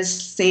not going to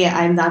say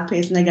I'm that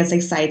person that gets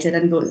excited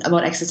and goes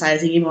about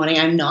exercising in the morning.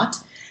 I'm not.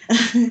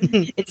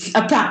 It's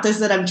a practice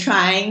that I'm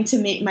trying to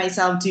make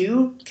myself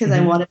do because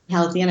I want to be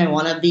healthy and I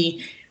want to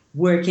be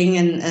working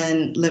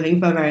and living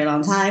for a very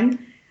long time.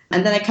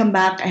 And then I come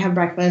back, I have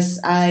breakfast,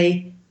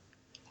 I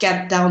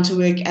get down to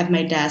work at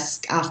my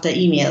desk after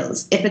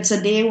emails. If it's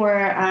a day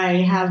where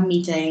I have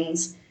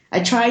meetings,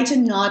 I try to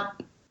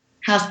not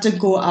have to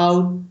go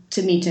out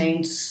to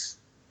meetings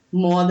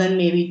more than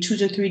maybe 2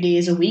 to 3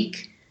 days a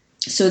week.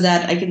 so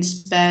that I can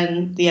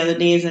spend the other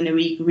days in the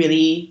week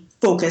really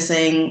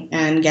focusing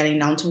and getting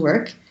down to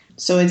work.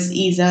 So it's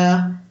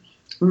either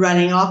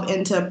running off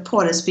into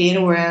Port of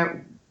Spain,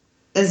 where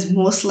is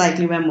most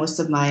likely where most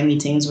of my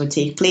meetings would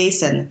take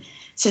place, and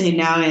sitting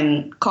down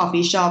in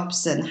coffee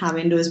shops and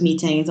having those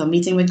meetings or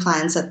meeting with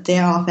clients at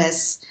their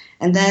office,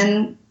 and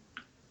then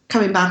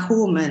coming back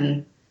home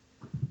and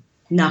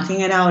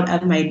knocking it out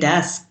at my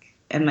desk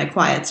in my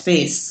quiet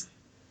space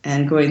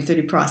and going through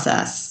the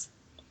process.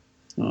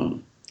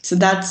 So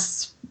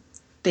that's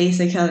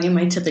basically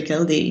my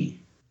typical day.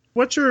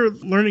 What you're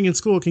learning in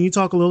school, can you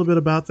talk a little bit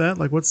about that?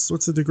 Like what's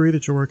the degree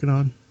that you're working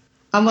on?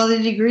 Well, the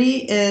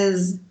degree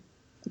is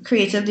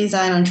Creative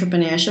Design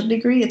Entrepreneurship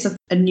degree. It's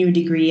a new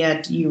degree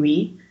at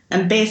UE.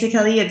 And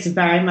basically it's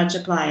very much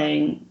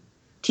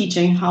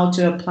teaching how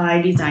to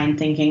apply design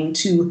thinking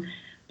to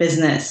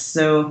business.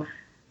 So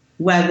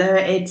whether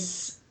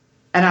it's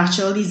an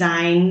actual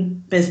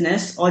design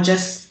business or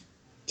just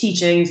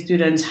teaching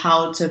students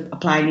how to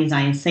apply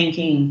design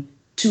thinking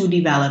to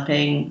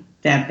developing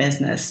their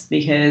business.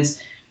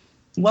 Because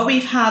what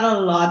we've had a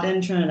lot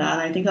in Trinidad,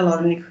 I think a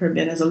lot in the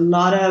Caribbean, is a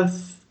lot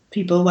of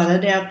people, whether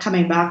they're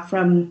coming back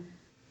from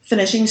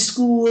finishing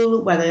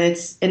school, whether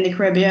it's in the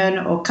Caribbean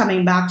or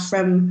coming back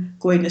from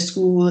going to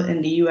school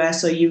in the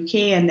US or UK,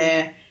 and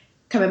they're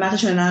coming back to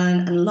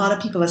Trinidad, and a lot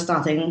of people are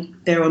starting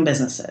their own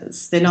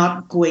businesses. They're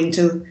not going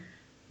to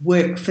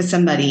work for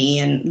somebody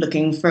and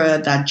looking for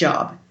that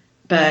job.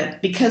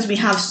 But because we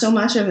have so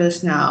much of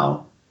this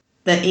now,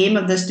 the aim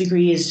of this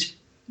degree is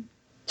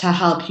to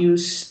help you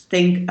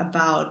think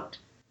about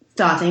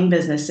starting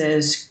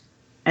businesses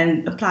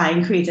and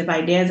applying creative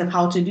ideas of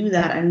how to do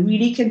that, and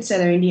really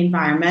considering the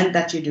environment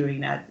that you're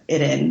doing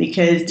it in,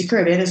 because the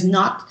Caribbean is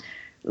not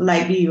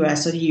like the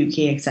US or the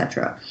UK,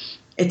 etc.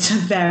 It's a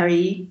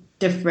very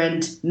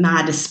different,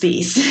 mad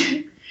space,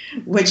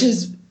 which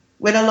is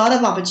with a lot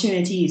of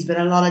opportunities, but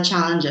a lot of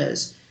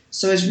challenges.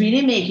 So it's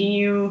really making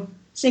you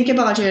think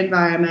about your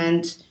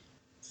environment,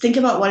 think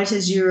about what it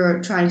is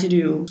you're trying to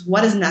do,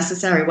 what is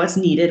necessary, what's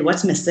needed,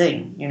 what's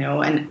missing,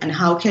 and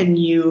how can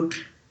you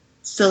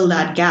fill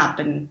that gap,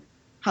 and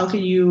how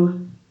can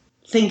you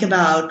think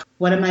about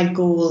what are my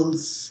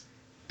goals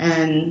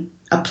and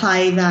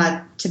apply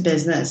that to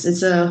business.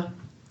 It's a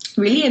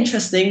really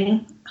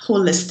interesting,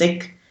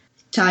 holistic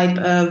type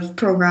of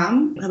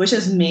program, which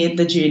has made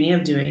the journey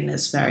of doing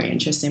this very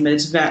interesting, but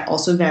it's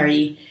also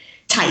very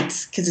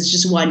tight because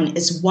it's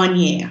 1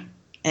 year.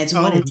 And it's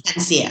one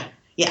intense year.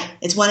 Yeah,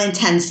 it's one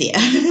intense year.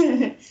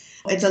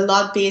 It's a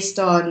lot based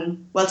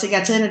on, to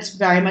get in, it's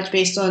very much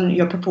based on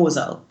your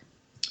proposal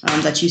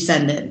that you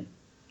send in.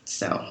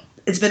 So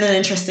it's been an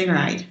interesting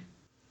ride.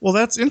 Well,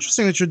 that's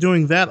interesting that you're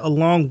doing that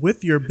along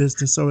with your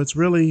business. So it's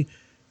really,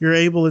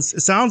 it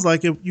sounds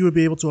like you would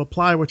be able to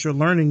apply what you're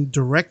learning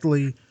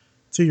directly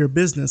to your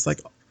business, like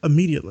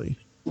immediately.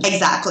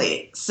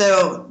 Exactly.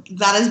 So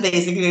that is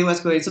basically what's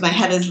going on. So my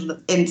head is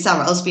in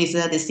several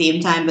spaces at the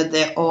same time, but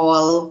they're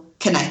all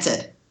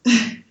connected.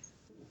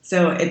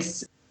 So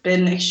it's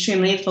been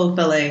extremely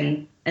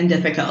fulfilling and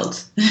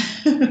difficult.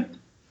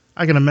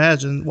 I can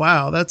imagine.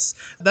 Wow. That's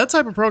that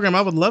type of program.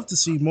 I would love to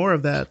see more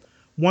of that.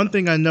 One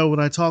thing I know when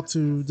I talk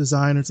to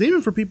designers,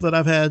 even for people that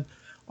I've had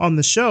on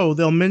the show,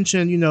 they'll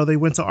mention, they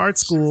went to art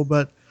school,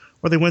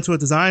 or they went to a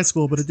design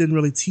school, but it didn't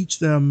really teach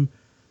them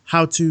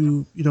how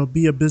to,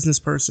 be a business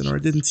person, or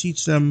it didn't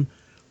teach them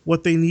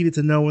what they needed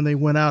to know when they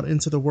went out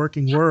into the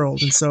working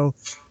world. And so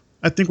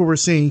I think what we're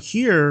seeing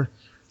here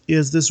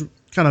is this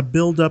kind of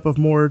buildup of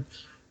more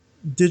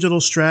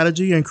digital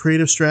strategy and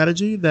creative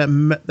strategy that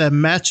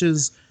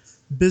matches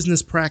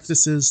business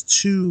practices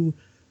to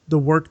the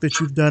work that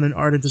you've done in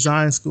art and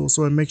design school.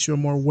 So it makes you a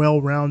more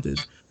well-rounded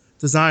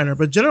designer.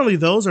 But generally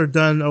those are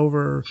done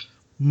over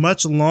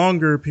much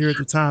longer periods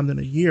of time than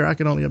a year. I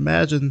can only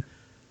imagine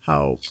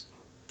how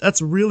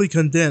that's really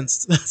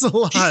condensed. That's a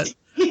lot.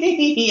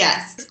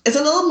 Yes. It's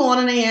a little more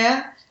than a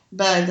year,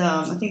 but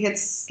I think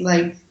it's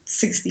like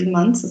 16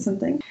 months or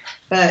something.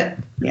 But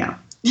yeah,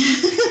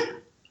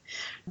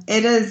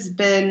 it has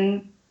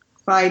been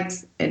quite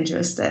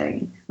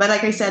interesting. But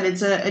like I said,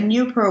 it's a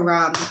new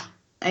program.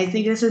 I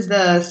think this is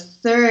the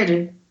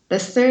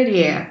third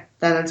year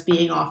that it's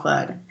being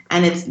offered,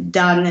 and it's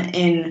done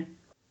in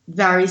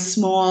very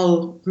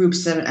small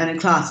groups and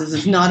classes.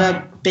 It's not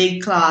a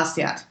big class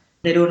yet.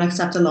 They don't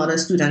accept a lot of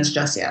students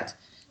just yet.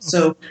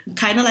 So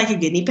kind of like a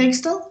guinea pig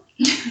still.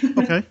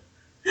 Okay.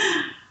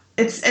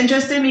 It's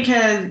interesting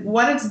because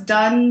what it's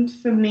done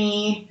for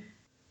me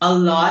a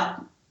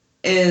lot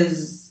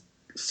is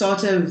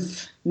sort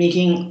of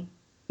making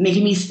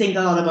me think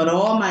a lot about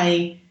all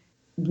my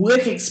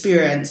work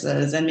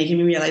experiences and making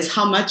me realize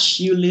how much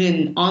you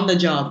learn on the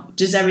job.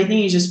 Just everything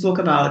you just spoke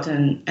about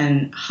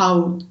and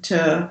how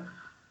to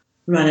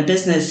run a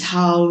business,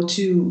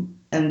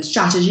 and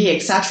strategy,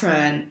 etc.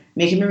 And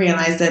making me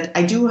realize that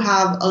I do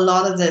have a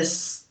lot of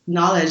this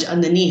knowledge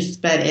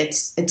underneath, but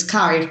it's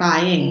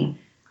clarifying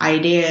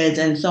ideas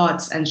and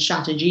thoughts and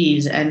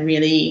strategies and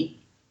really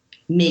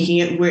making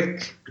it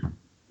work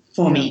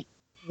for me.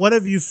 What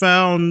have you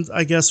found,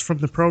 I guess, from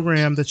the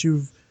program that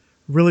you've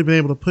really been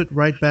able to put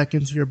right back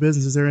into your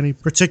business? Is there any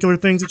particular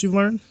things that you've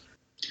learned?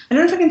 I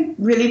don't know if I can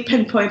really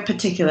pinpoint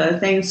particular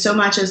things so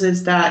much as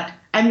it's that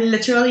I'm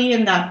literally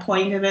in that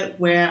point of it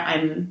where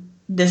I'm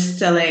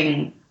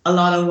distilling a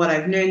lot of what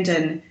I've learned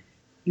and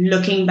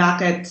looking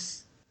back at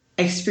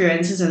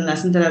experiences and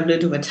lessons that I've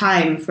learned over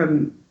time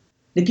from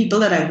the people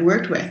that I've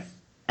worked with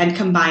and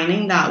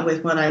combining that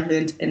with what I've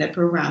learned in the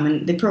program.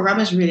 And the program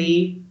has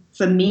really,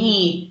 for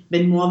me,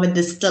 been more of a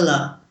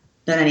distiller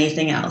than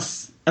anything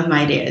else of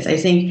my ideas. I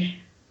think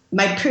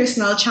my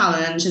personal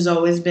challenge has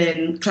always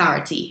been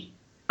clarity.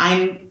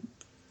 I'm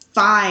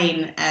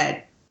fine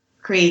at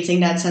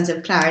creating that sense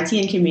of clarity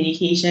and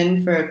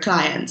communication for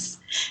clients.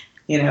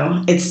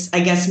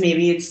 I guess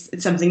maybe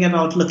it's something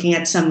about looking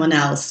at someone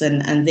else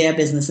and their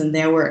business and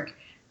their work.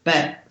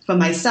 But for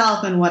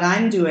myself and what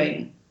I'm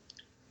doing,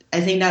 I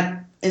think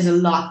that is a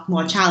lot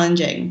more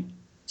challenging.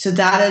 So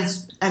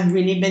I've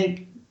really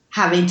been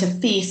having to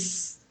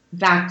face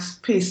that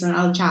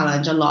personal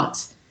challenge a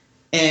lot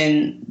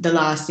in the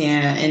last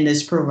year in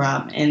this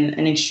program in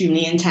an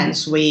extremely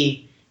intense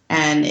way.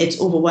 And it's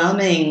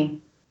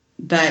overwhelming,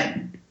 but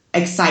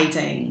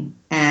exciting.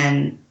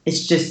 And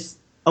it's just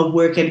a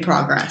work in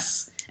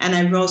progress. And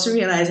I'm also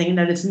realizing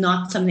that it's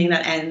not something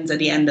that ends at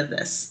the end of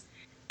this.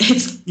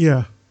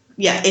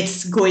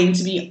 It's going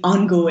to be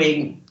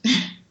ongoing.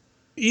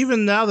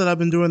 Even now that I've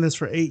been doing this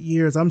for 8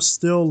 years, I'm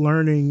still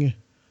learning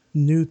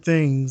new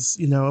things.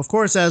 Of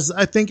course, as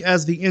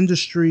the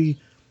industry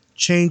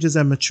changes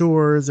and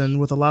matures, and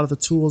with a lot of the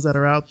tools that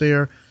are out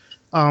there,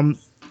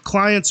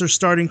 clients are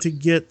starting to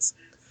get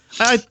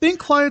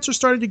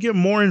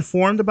more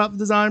informed about the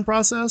design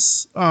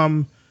process.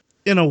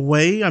 In a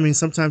way, I mean,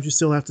 sometimes you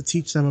still have to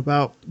teach them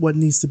about what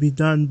needs to be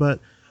done, but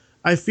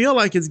I feel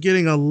like it's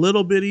getting a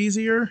little bit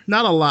easier.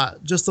 Not a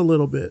lot, just a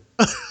little bit.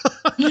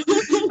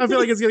 I feel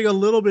like it's getting a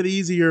little bit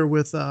easier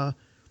with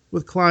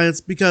clients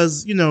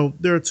because,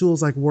 there are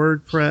tools like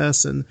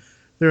WordPress and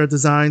there are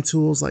design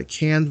tools like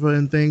Canva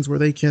and things where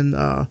they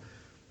can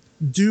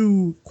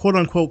do quote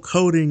unquote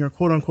coding or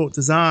quote unquote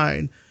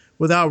design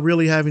without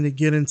really having to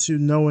get into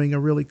knowing a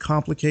really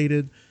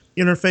complicated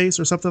interface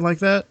or something like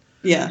that.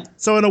 Yeah.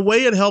 So in a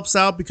way it helps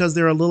out because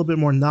they're a little bit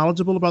more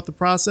knowledgeable about the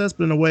process,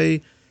 but in a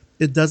way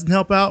it doesn't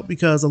help out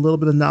because a little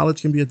bit of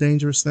knowledge can be a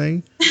dangerous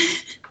thing.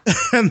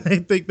 And they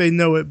think they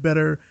know it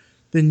better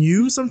than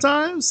you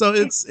sometimes. So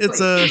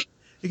it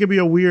can be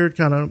a weird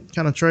kind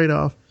of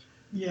trade-off.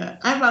 Yeah.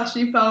 I've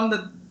actually found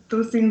that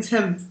those things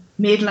have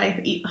made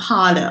life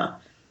harder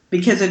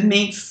because it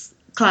makes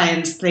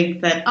clients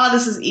think that,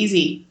 this is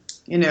easy.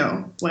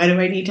 Why do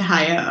I need to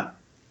hire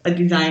a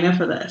designer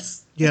for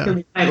this? Yeah. I can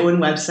make my own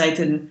website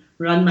and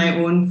run my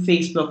own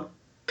Facebook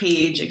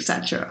page,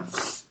 etc.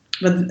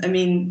 But I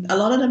mean, a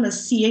lot of them are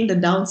seeing the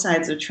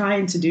downsides of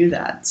trying to do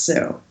that.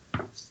 So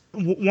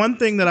one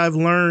thing that I've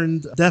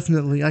learned,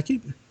 definitely, I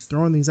keep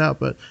throwing these out,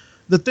 but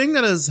the thing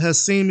that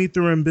has seen me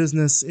through in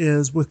business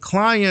is with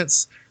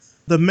clients,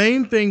 the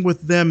main thing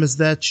with them is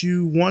that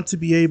you want to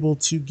be able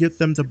to get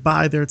them to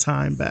buy their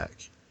time back.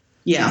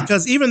 Yeah.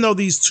 Because even though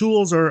these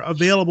tools are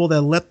available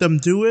that let them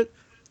do it,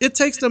 it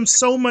takes them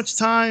so much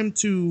time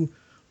to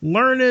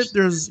learn it.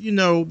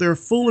 They're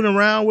fooling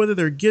around with it.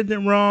 They're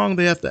getting it wrong.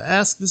 They have to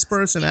ask this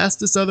person, ask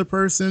this other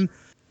person.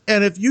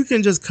 And if you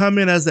can just come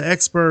in as the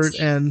expert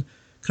and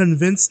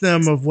convince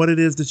them of what it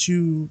is that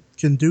you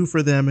can do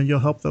for them and you'll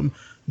help them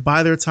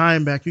buy their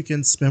time back, you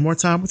can spend more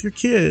time with your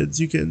kids.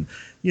 You can,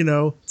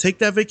 take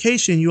that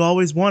vacation you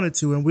always wanted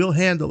to, and we'll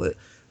handle it.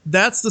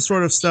 That's the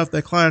sort of stuff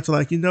that clients are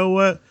like, you know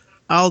what?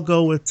 I'll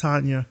go with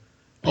Tanya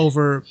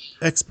over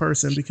X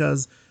person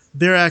because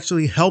they're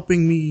actually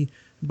helping me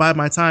buy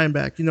my time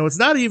back. It's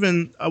not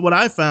even what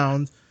I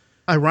found,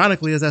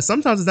 ironically, is that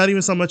sometimes it's not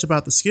even so much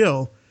about the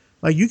skill.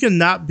 Like you can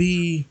not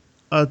be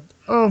I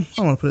don't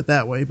want to put it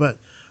that way, but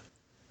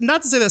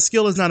not to say that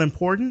skill is not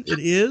important. It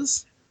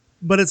is,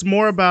 but it's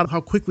more about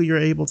how quickly you're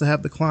able to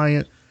have the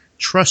client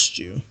trust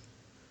you.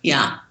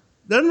 Yeah.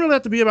 It doesn't really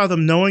have to be about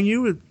them knowing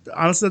you. It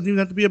honestly doesn't even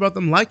have to be about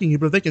them liking you,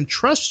 but if they can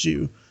trust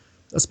you,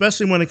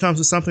 especially when it comes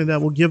to something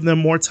that will give them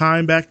more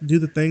time back to do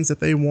the things that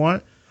they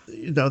want,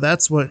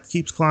 that's what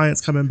keeps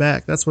clients coming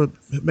back. That's what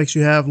makes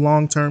you have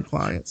long-term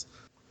clients.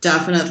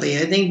 Definitely.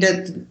 I think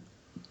that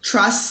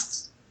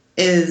trust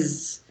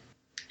has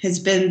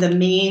been the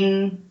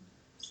main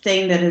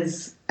thing that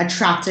has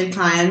attracted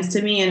clients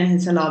to me and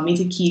has allowed me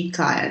to keep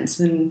clients.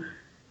 And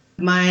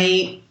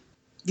my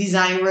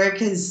design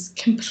work is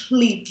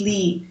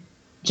completely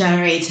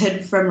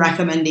generated from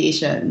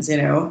recommendations,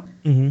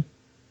 Mm-hmm.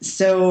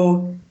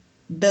 So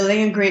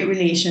building a great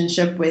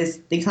relationship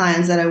with the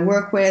clients that I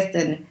work with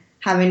and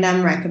having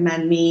them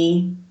recommend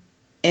me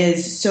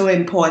is so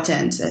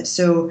important.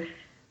 So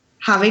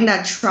having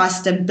that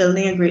trust and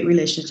building a great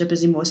relationship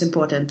is the most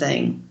important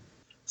thing.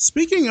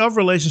 Speaking of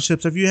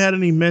relationships, have you had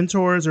any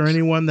mentors or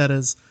anyone that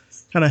has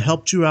kind of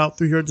helped you out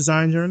through your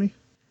design journey?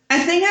 I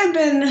think I've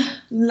been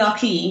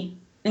lucky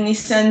in the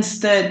sense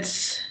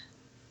that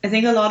I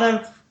think a lot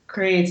of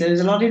creatives,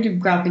 a lot of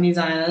graphic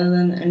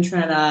designers in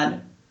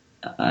Trinidad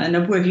end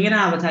up working in an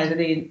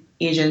advertising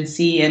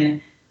agency, and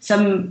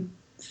some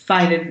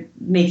find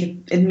it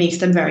makes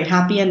them very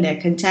happy and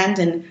they're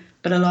content,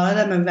 but a lot of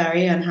them are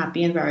very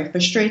unhappy and very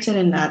frustrated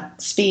in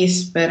that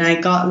space. But I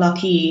got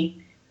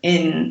lucky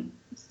in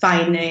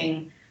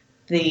finding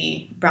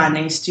the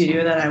branding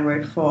studio that I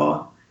worked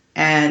for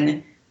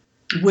and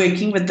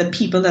working with the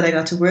people that I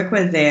got to work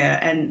with there,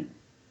 and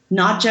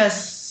not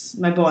just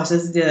my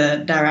bosses,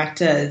 the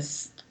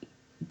directors,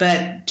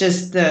 but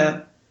just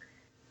the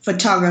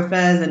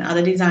photographers and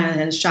other designers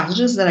and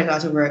strategists that I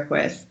got to work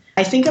with.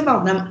 I think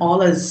about them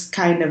all as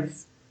kind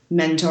of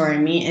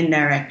mentoring me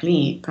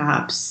indirectly,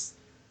 perhaps,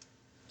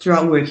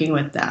 throughout working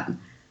with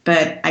them.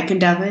 But I can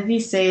definitely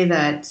say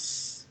that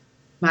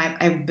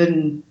I've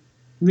been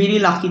really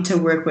lucky to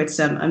work with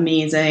some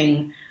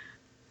amazing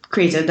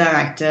creative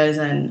directors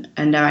and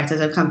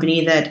directors of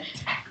company that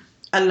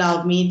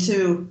allowed me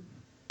to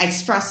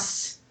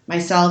express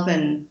myself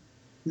and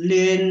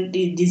learn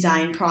the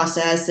design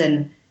process,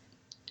 and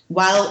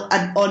while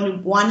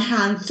on one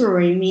hand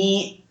throwing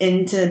me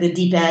into the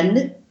deep end,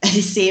 at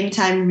the same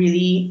time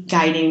really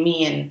guiding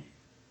me and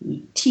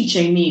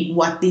teaching me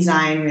what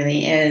design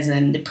really is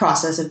and the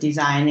process of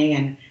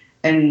designing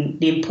and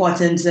the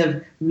importance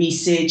of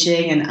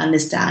researching and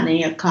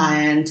understanding a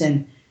client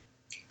and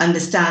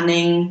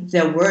understanding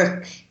their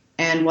work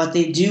and what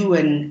they do,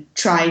 and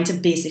trying to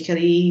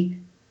basically,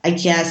 I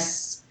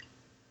guess,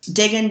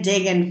 dig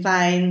and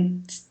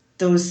find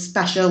those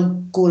special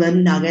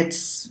golden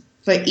nuggets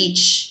for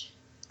each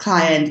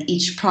client,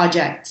 each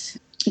project.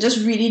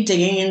 Just really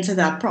digging into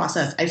that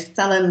process. I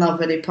fell in love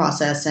with the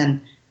process,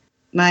 and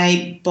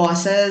my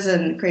bosses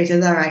and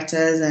creative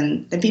directors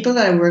and the people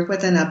that I work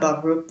with in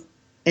Above Group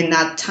in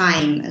that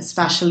time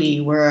especially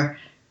were,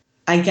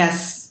 I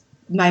guess,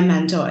 my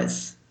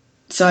mentors.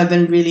 So I've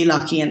been really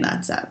lucky in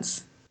that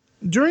sense.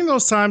 During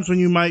those times when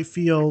you might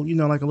feel,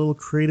 like a little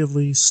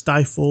creatively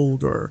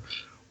stifled or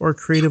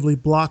creatively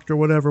blocked or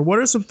whatever, what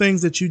are some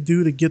things that you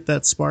do to get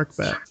that spark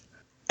back?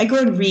 I go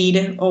and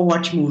read or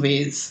watch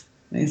movies,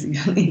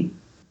 basically.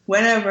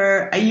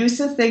 Whenever I used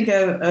to think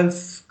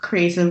of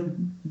creative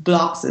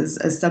blocks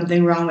as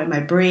something wrong with my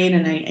brain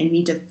and I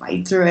need to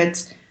fight through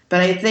it. But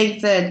I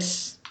think that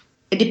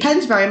it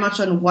depends very much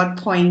on what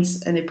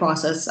point in the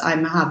process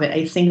I'm having.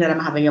 I think that I'm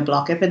having a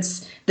block. If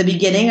it's the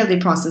beginning of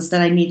the process,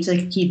 then I need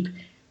to keep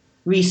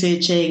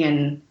researching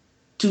and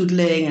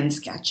doodling and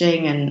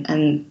sketching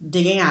and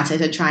digging at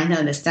it and trying to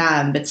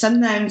understand. But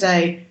sometimes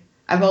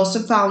I've also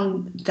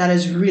found that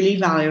it's really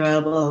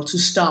valuable to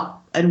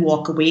stop and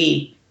walk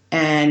away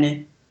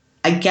and,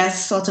 I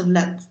guess, sort of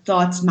let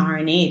thoughts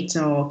marinate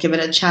or give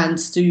it a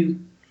chance to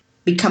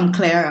become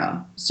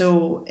clearer.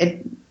 So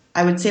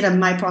I would say that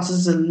my process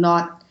is a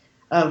lot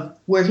of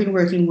working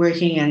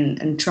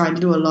and trying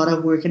to do a lot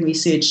of work and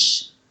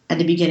research at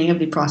the beginning of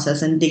the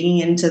process and digging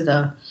into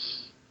the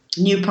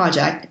new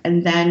project,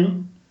 and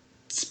then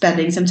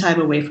spending some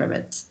time away from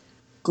it,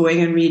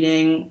 going and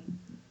reading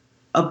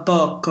a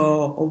book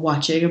or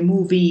watching a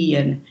movie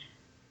and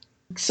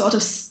sort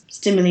of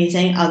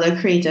stimulating other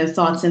creative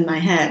thoughts in my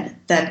head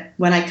that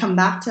when I come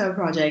back to a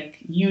project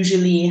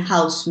usually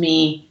helps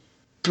me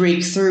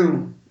break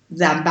through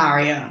that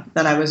barrier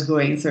that I was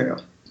going through.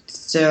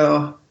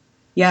 So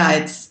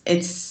yeah,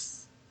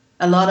 it's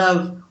a lot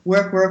of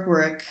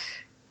work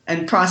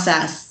and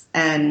process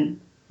and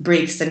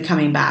breaks and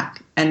coming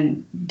back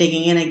and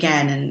digging in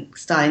again and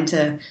starting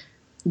to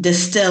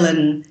distill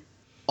in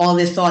all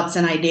the thoughts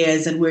and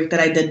ideas and work that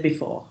I did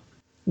before.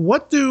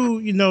 What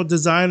do,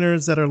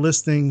 designers that are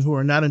listening who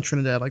are not in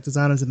Trinidad, like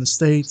designers in the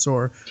States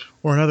or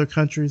in other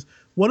countries,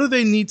 what do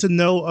they need to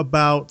know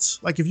about,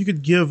 like if you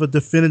could give a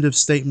definitive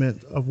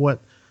statement of what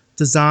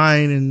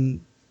design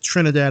in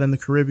Trinidad and the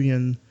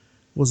Caribbean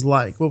was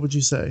like, what would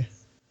you say?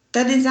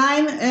 The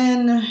design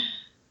in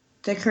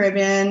the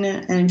Caribbean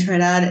and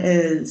Trinidad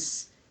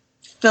is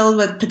filled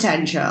with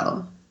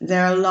potential.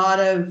 There are a lot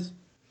of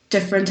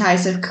different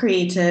types of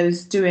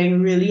creatives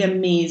doing really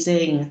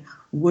amazing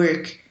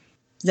work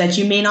that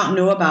you may not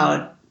know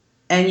about,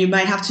 and you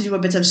might have to do a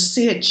bit of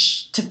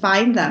search to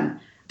find them.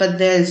 But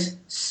there's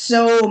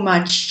so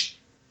much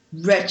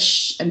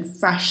rich and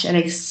fresh and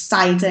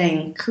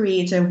exciting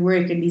creative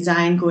work and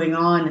design going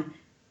on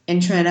in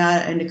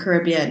Trinidad and the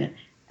Caribbean,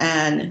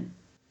 and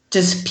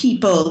just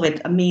people with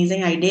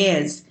amazing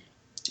ideas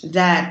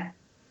that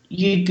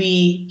you'd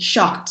be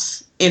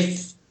shocked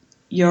if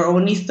your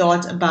only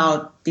thought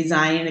about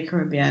design in the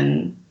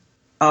Caribbean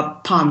are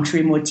palm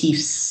tree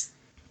motifs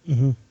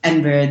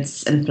and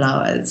birds and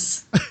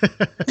flowers.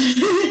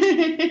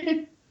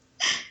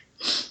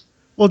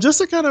 Well, just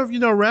to kind of,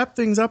 wrap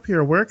things up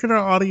here, where can our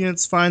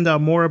audience find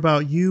out more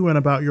about you and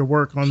about your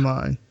work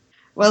online?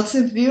 Well,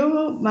 to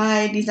view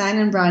my design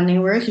and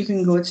branding work, you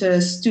can go to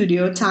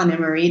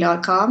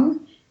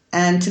studiotanyamarie.com,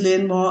 and to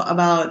learn more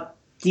about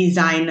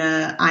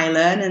Designer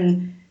Island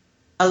and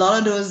a lot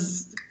of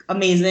those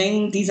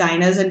amazing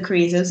designers and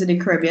creatives in the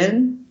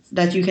Caribbean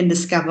that you can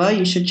discover,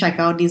 you should check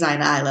out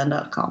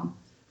designerisland.com.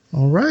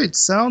 All right.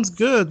 Sounds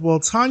good. Well,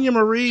 Tanya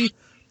Marie,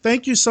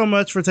 thank you so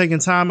much for taking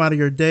time out of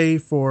your day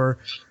for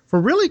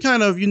really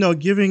kind of,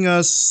 giving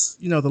us,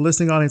 the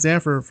listening audience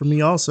and for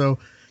me also,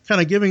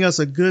 kind of giving us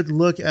a good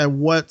look at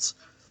what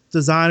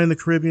design in the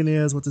Caribbean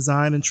is, what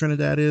design in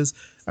Trinidad is.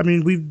 I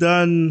mean, we've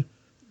done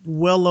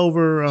well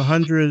over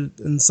 100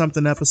 and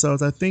something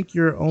episodes. I think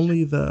you're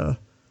only the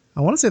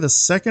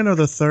second or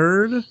the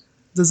third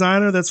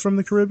designer that's from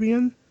the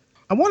Caribbean.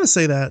 I want to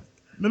say that.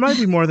 It might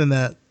be more than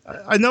that.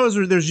 I know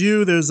there's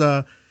you, there's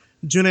Junann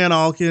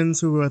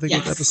Alkins, who I think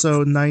was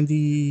episode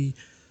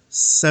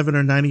 97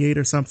 or 98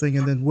 or something,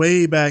 and then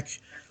way back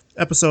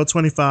episode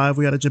 25,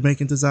 we had a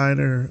Jamaican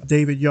designer,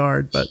 David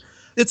Yard. But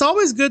it's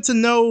always good to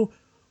know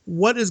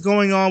what is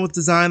going on with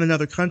design in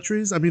other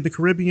countries. I mean, the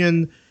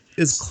Caribbean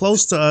is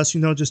close to us,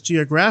 just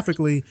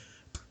geographically.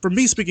 For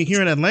me, speaking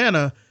here in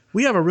Atlanta,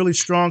 we have a really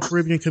strong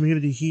Caribbean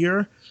community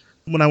here.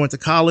 When I went to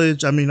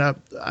college, I mean,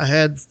 I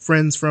had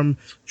friends from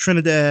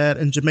Trinidad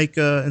and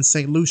Jamaica and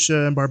St.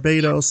 Lucia and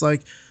Barbados.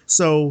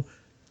 So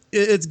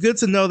it's good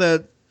to know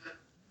that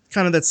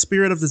kind of that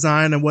spirit of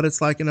design and what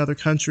it's like in other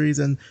countries.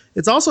 And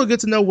it's also good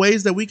to know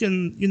ways that we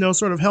can,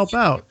 sort of help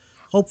out.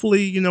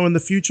 Hopefully, in the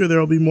future, there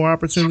will be more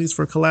opportunities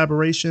for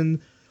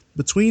collaboration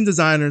between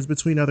designers,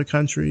 between other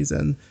countries.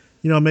 And,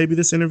 maybe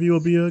this interview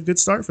will be a good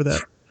start for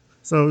that.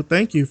 So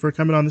thank you for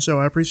coming on the show.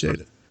 I appreciate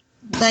it.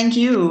 Thank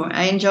you.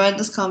 I enjoyed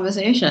this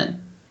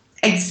conversation.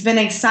 It's been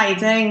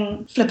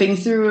exciting flipping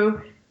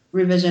through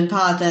Revision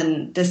Path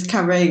and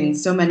discovering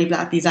so many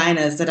Black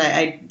designers that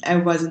I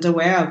wasn't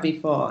aware of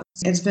before.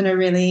 It's been a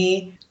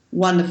really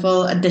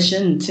wonderful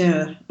addition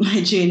to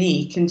my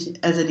journey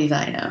as a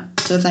designer.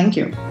 So thank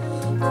you.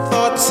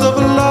 Thoughts of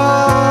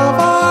love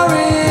are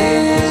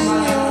in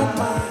your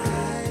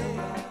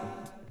mind.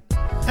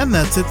 And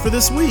that's it for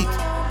this week.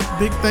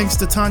 Big thanks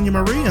to Tanya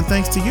Marie and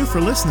thanks to you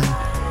for listening.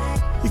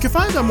 You can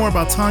find out more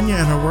about Tanya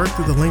and her work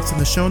through the links in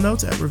the show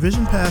notes at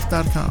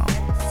revisionpath.com.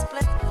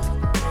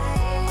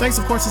 Thanks,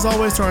 of course, as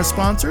always, to our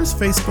sponsors,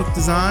 Facebook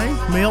Design,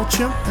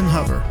 MailChimp, and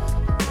Hover.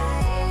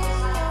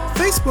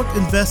 Facebook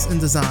invests in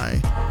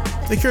design.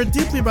 They care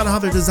deeply about how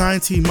their design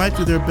team might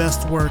do their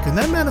best work, and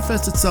that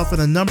manifests itself in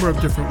a number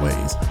of different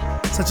ways,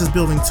 such as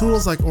building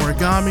tools like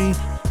origami,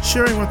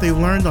 sharing what they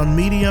learned on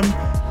Medium,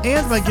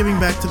 and by giving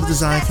back to the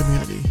design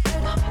community.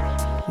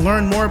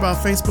 Learn more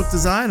about Facebook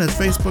Design at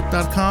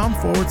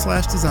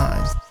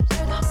facebook.com/design.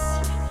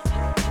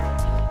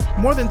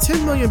 More than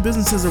 10 million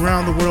businesses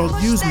around the world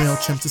use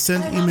MailChimp to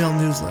send email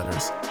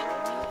newsletters.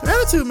 Their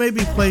attitude may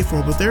be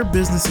playful, but their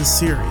business is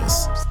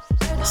serious.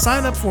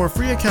 Sign up for a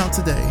free account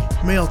today.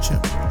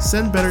 MailChimp.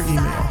 Send better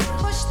email.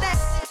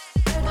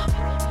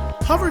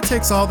 Hover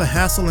takes all the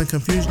hassle and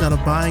confusion out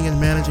of buying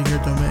and managing your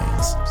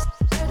domains.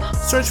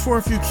 Search for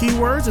a few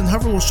keywords and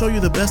Hover will show you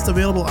the best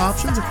available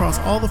options across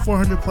all the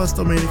 400 plus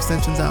domain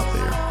extensions out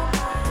there.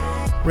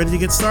 Ready to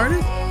get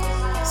started?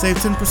 Save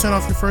 10%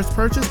 off your first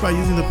purchase by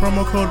using the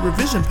promo code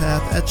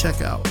RevisionPath at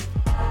checkout.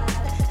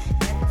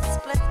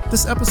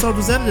 This episode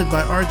was edited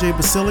by RJ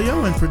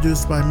Basilio and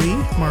produced by me,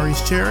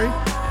 Maurice Cherry.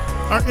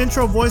 Our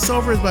intro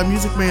voiceover is by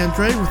Music Man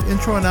Dre with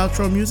intro and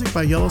outro music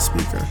by Yellow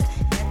Speaker.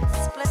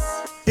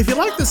 If you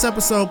like this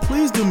episode,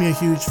 please do me a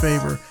huge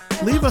favor.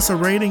 Leave us a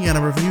rating and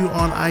a review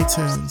on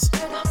iTunes.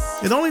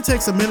 It only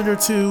takes a minute or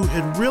two.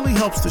 It really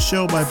helps the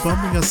show by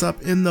bumping us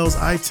up in those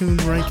iTunes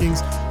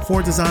rankings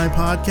for Design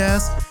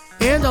Podcasts,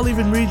 and I'll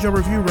even read your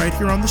review right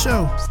here on the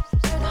show.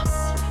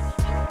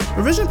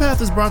 Revision Path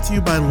is brought to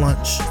you by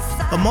Lunch,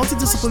 a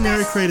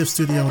multidisciplinary creative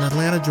studio in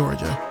Atlanta,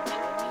 Georgia.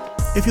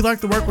 If you like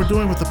the work we're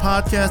doing with the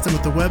podcast and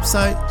with the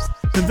website,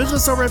 then visit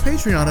us over at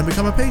Patreon and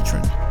become a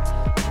patron.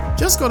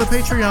 Just go to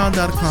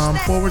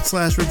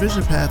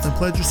patreon.com/revisionpath and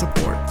pledge your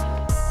support.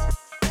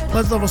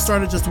 Pledge levels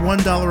start at just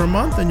 $1 a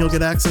month, and you'll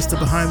get access to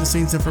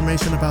behind-the-scenes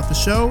information about the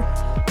show,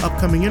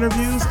 upcoming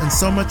interviews, and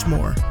so much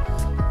more.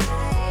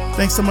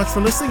 Thanks so much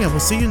for listening, and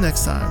we'll see you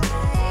next time.